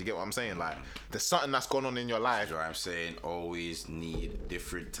back them. Do you get what I'm saying? Like, there's something that's gone on in your life. That's what I'm saying. Always need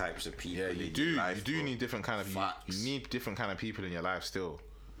different types of people. Yeah, you in do. your life, You do bro. need different kind of you Facts. need different kind of people in your life still.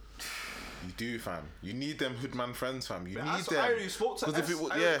 You do, fam. You need them hoodman friends, fam. You need I them. already spoke to S. if it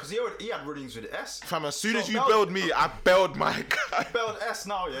was, Because he had runnings with S. fam. As soon So as you Bell- bailed me, I bailed my guy. Belled S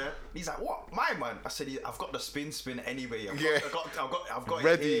now, yeah. He's like, what? My man. I said, I've got the spin anyway. I've got it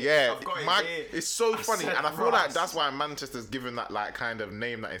Ready, here. yeah. I've got it My, here. it's so I funny, said, and I feel "Right." like that's why Manchester's given that like kind of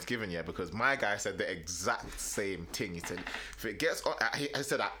name that it's given, yeah. Because my guy said the exact same thing. He said, if it gets on, I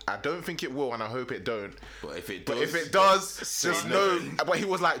said, I don't think it will, and I hope it don't. But if it But does, if it does, say just know. But he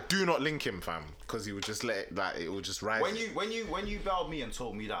was like, do not link him, fam, because he would just let it, like, it would just rise. When you belled me and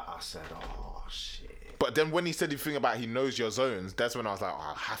told me that, I said, oh shit. But then when he said the thing about he knows your zones, that's when I was like,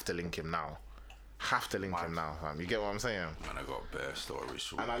 oh, I have to link him now. Have to link him now, fam. You get what I'm saying? Man, I got bare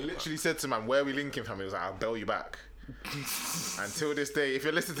stories. And I literally said to him, man, where are we linking, fam? He was like, I'll bail you back. Until this day, if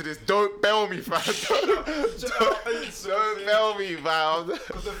you're listening to this, don't bail me, fam. Don't bail me, fam.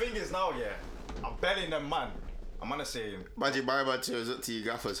 Because the thing is now, yeah, I'm belling them, man. I'm gonna say, Imagine my man turns up to you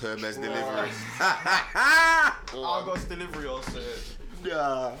gaffers, Hermes delivery. Argos delivery or something.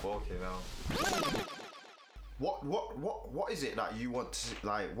 Yeah. Fucking hell. What is it that you want to,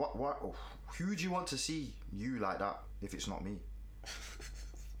 like, who do you want to see you like that if it's not me?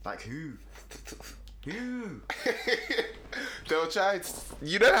 Like who? They'll try.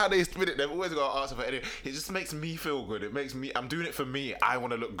 You know how they spin it. They've always got to answer for it. It just makes me feel good. It makes me. I'm doing it for me. I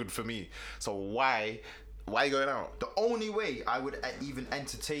want to look good for me. So why are you going out? The only way I would even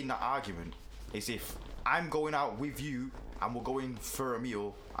entertain that argument is if I'm going out with you and we're going for a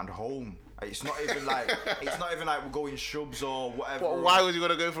meal and home. It's not even like we're going shubs or whatever. But why would you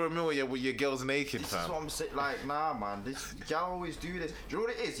gonna go for a meal with your girls naked, This fam? is what I'm saying. Like, nah, man. This y'all always do this. Do you know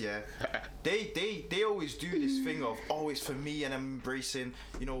what it is? Yeah, they always do this thing of it's for me and I'm embracing,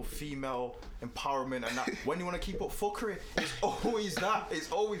 female empowerment and that. When you want to keep up fuckery, it's always that.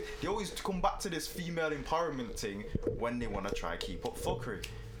 They always come back to this female empowerment thing when they want to try keep up fuckery.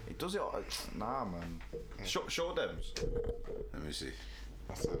 It does it. Nah, man. Show them. Let me see.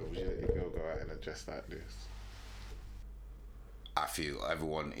 So would you let your girl go out in a dress like this? I feel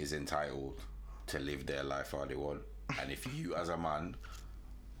everyone is entitled to live their life how they want, and if you as a man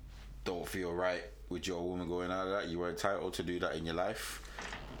don't feel right with your woman going out of that. You were entitled to do that in your life.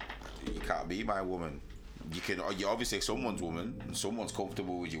 You can't be my woman. You obviously someone's woman and someone's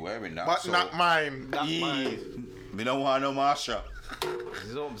comfortable with you wearing that. But not mine. Not mine. Me don't want no Marsha. This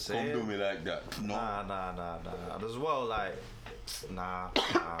is what I'm saying. Come do me like that. No. Nah. And as well, like, nah.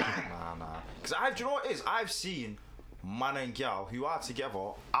 Because do you know what it is? I've seen man and gal who are together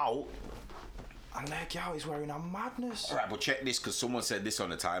out, and their gal is wearing a madness. Alright, but check this, because someone said this on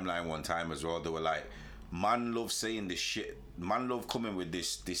the timeline one time as well. They were like, man love saying this shit. Man love coming with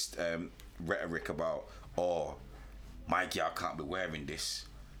this rhetoric about, oh, my gal can't be wearing this.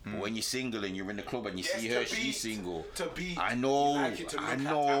 But when you're single and you're in the club and you see her, she's single. I know, I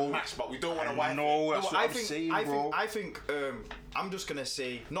know. Match, but we don't want to wife. No, that's what I'm saying, bro. I think I'm just gonna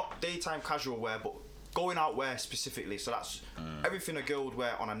say not daytime casual wear, but going out wear specifically. So that's everything a girl would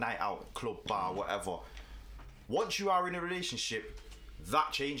wear on a night out, club, bar, whatever. Once you are in a relationship,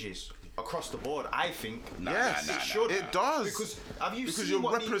 that changes across the board. I think. It should. It does. Because have you because seen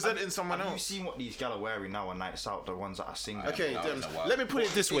you're representing someone else. Have you seen what these gal are wearing now on nights out? The ones that are single. Okay, No, then, no, wow. let me put it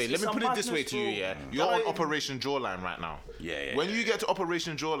this way. It's a madness, to you, yeah. bro. You're on Like- Operation Jawline right now. Yeah. When you get to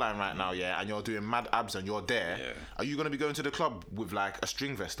Operation Jawline right now, yeah, and you're doing mad abs and you're there, Yeah. are you gonna be going to the club with like a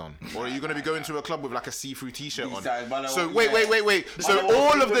string vest on, or are you gonna be going to a club with like a see-through T-shirt These on? guys, man, I So want- wait. So Man, I want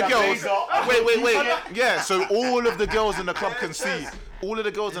all people of the that girls, blaze up. wait. Yeah. So all of the girls in the club can see. All of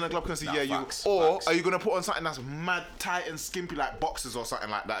the girls in the club can see, yeah, facts, you. Or facts. are you gonna put on something that's mad tight and skimpy, like boxes or something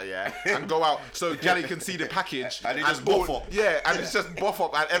like that, yeah, and go out so Gally can see the package And it just buff up. Yeah, and it's just buff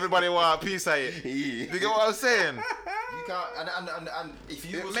up, and everybody want a piece of it. You get what I'm saying? You can't, and if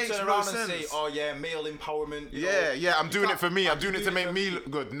you It was to makes turn no around and sense. say, oh yeah, male empowerment. you Yeah, know, yeah, I'm doing it for me. I'm doing it to make for me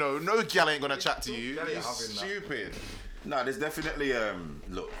look good. No gal ain't gonna chat to you. Gal ain't You having that. stupid. No, there's definitely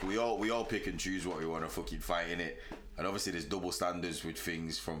look, we all pick and choose what we want to fucking fight in it, and obviously there's double standards with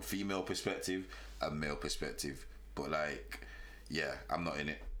things from female perspective and male perspective. But like, yeah, I'm not in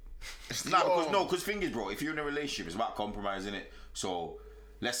it. Because thing is, bro, if you're in a relationship, it's about compromising it. So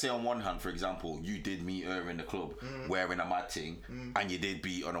let's say on one hand, for example, you did meet her in the club wearing a mad thing, and you did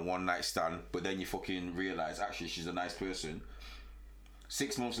be on a one night stand, but then you fucking realise actually she's a nice person.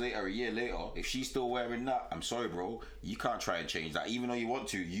 6 months later, a year later, if she's still wearing that, I'm sorry, bro, you can't try and change that. Even though you want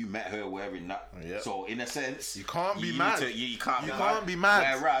to, you met her wearing that. Yep. So in a sense, You can't be need mad. you can't You be can't mad. be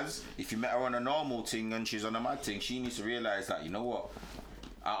mad. Whereas if you met her on a normal thing and she's on a mad thing, she needs to realise that, you know what,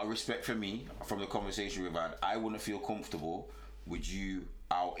 out of respect for me, from the conversation we've had, I wouldn't feel comfortable with you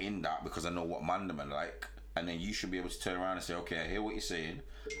out in that because I know what man them are like. And then you should be able to turn around and say, okay, I hear what you're saying.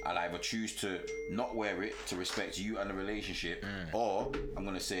 I'll either choose to not wear it to respect you and the relationship, or I'm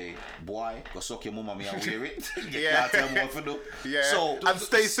gonna say, boy, go suck your mum on me and wear it. Yeah. Can't tell me what to do. Yeah, So and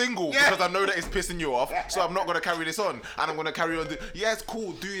stay single because I know that it's pissing you off, so I'm not gonna carry this on, and I'm gonna carry on. Yeah, it's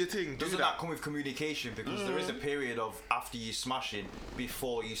cool. Do your thing. Do Doesn't that. that come with communication? Because there is a period of after you smashing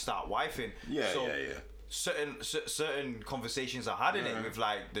before you start wifing. Yeah, so yeah. Certain conversations are had in it with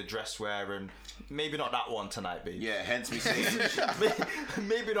like the dress wear and maybe not that one tonight, babe. Yeah, hence me saying.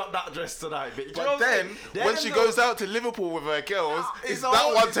 Maybe not that dress tonight, babe. But then, when she goes out to Liverpool with her girls, It's it's all-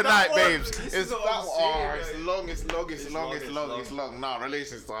 that one it's that tonight, one. babes. This It's is that what I'm one. saying, Oh, it's man. long, it's long, it's It's long, long, it's it's long, long. it's long. Nah,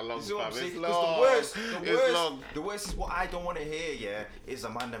 relations are long, You see what I'm fam. saying? It's 'Cause long. It's long. the worst is what I don't want to hear. Yeah, is a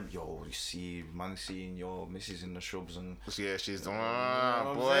man them. Yo, you see, man, seeing your missus in the shrubs and. Yeah, she's the You know one. what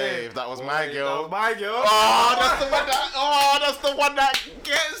I'm Boy, saying? if that was Boy, my that girl. was my girl. Oh, that's the one that. Oh, that's the one that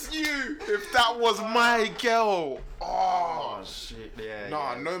gets you. If that was my girl. Oh. Oh shit! Yeah.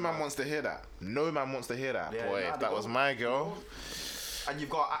 Nah, yeah, no man wants to hear that. No man wants to hear that. Yeah, Boy, nah, if they that was don't. my girl. And you've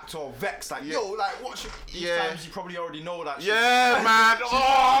got actor vexed like, Yeah. yo, like, watch it. These Yeah. times you probably already know that. Yeah, man. He's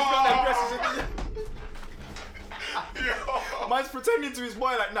got them Oh. dresses in. Man's pretending to his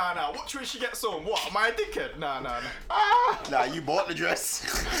boy like, nah, watch when she gets home. What, am I a dickhead? Nah. Nah, you bought the dress.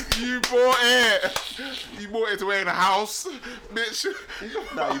 You bought it. You bought it to wear in the house, bitch.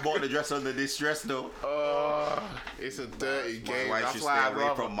 Nah, you bought the dress under this dress though. It's a dirty game. Why That's should why stay I'd away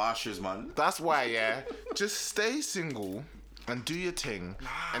rather. from Marsha's, man? That's why, yeah. Just stay single and do your thing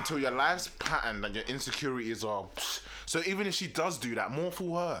until your life's patterned and your insecurities are. So even if she does do that, more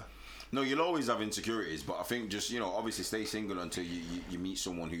for her. No, you'll always have insecurities, but I think just, you know, obviously stay single until you meet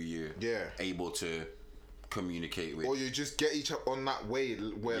someone who you're Yeah. able to communicate with. Or you just get each other on that way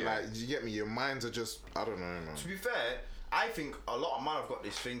where, Yeah. like, you get me? Your minds are just, I don't know, man. To be fair, I think a lot of men have got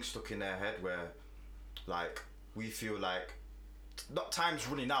this thing stuck in their head where, like, we feel like, not time's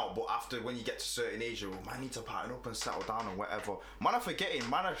running out, but after when you get to a certain age, oh, man, need to pattern up and settle down and whatever. Man are forgetting,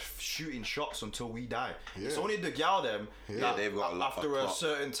 man are shooting shots until we die. It's only the gal them that they've got a lot after of a clock.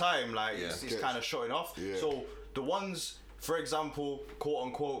 certain time, like, it's Gets- kind of shutting off. Yeah. So the ones for example, quote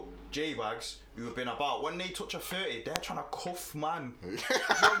unquote, J-bags who have been about, when they touch a 30, they're trying to cuff man. They're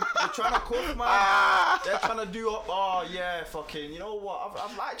trying to cuff man. They're trying to do up, oh yeah, fucking, you know what,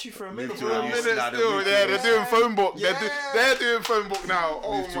 I've liked you for a minute. to For a a new- minute nah, still, they're yeah, they're doing phone book. Yeah. They're doing phone book now.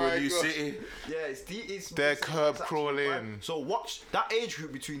 Oh Move to my a new god. city. Yeah, it's They're it's curb actually crawling. fine. So watch that age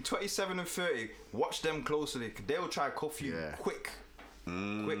group between 27 and 30, watch them closely, 'cause they will try to cuff you Yeah. quick,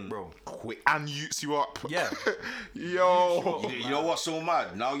 bro. Quick and utes you up. Yeah. Yo. You know what's so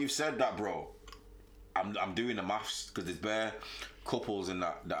mad? Now you've said that, bro. I'm doing the maths because there's bare couples in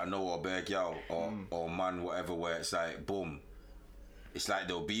that I know, or bare gal or man, whatever, where it's like, boom, it's like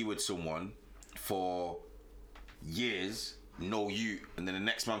they'll be with someone for years, no you, and then the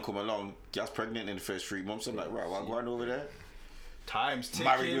next man come along, gal's pregnant in the first 3 months. I'm like, right, what going over there? Time's ticking.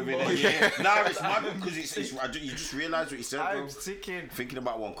 Married within boy. a year. Nah, it's mad because you just realise what you said, bro. Time's ticking. Thinking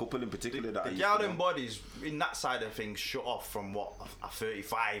about one couple in particular that I The used girl to them know. bodies in that side of things shut off from what a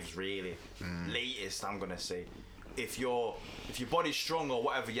 35's really latest. I'm gonna say, if your body's strong or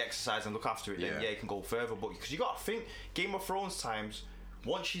whatever, you exercise and look after it, then Yeah. you can go further. But because you gotta think, Game of Thrones times,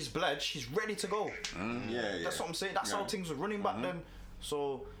 once she's bled, she's ready to go. Yeah. That's what I'm saying. That's how Yeah. things were running back then.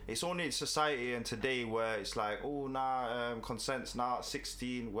 So it's only in society and today where it's like, oh, nah, consent's now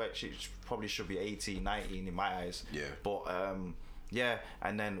 16, which it probably should be 18, 19 in my eyes. Yeah. But yeah,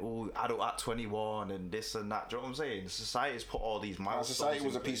 and then adult at 21 and this and that. Do you know what I'm saying? Society's put all these Our milestones. society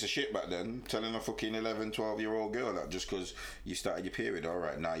was a in piece of shit back then, telling a fucking 11, 12-year-old girl that just because you started your period, all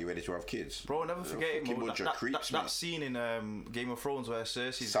right, now you're ready to have kids. Bro, never forget it. Fucking Bro. bunch of That creeps, man. scene in Game of Thrones where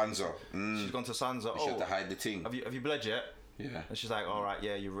Cersei's Sansa. she's gone to Sansa. She had to hide the thing. Have you bled yet? Yeah. And she's like, all right,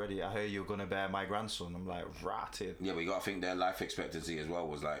 yeah, you're ready. I heard you're gonna bear my grandson. I'm like, ratted. Yeah, but you gotta think their life expectancy as well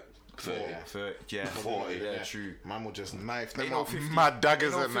was like 30. Yeah, 40. Yeah, true. Man will just knife them Ain't no up. 50. Mad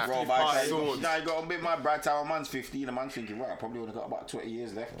daggers Ain't no and that. 50. Bro, by the time Swords. now you got a bit mad by the time a man's 15, a man's thinking, right, I probably would have got about 20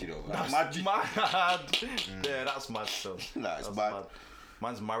 years left, you know. Like, That's imagine- mad. Yeah, that's mad still. Nah, it's That's mad.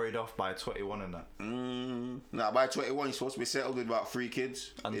 Man's married off by 21 and that. Nah, by 21, you're supposed to be settled with about 3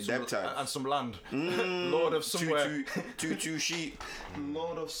 kids in them times. And some land. Lord of somewhere. Two sheep.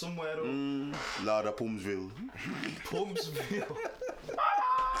 Lord of somewhere though. Lord of Pumsville. Pumpsville.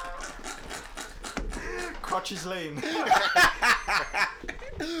 Crotches Lane.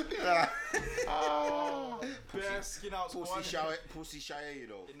 Bare skin out. Pussy Shire, you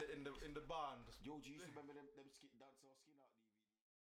know. In the barn. Yo, do you used to remember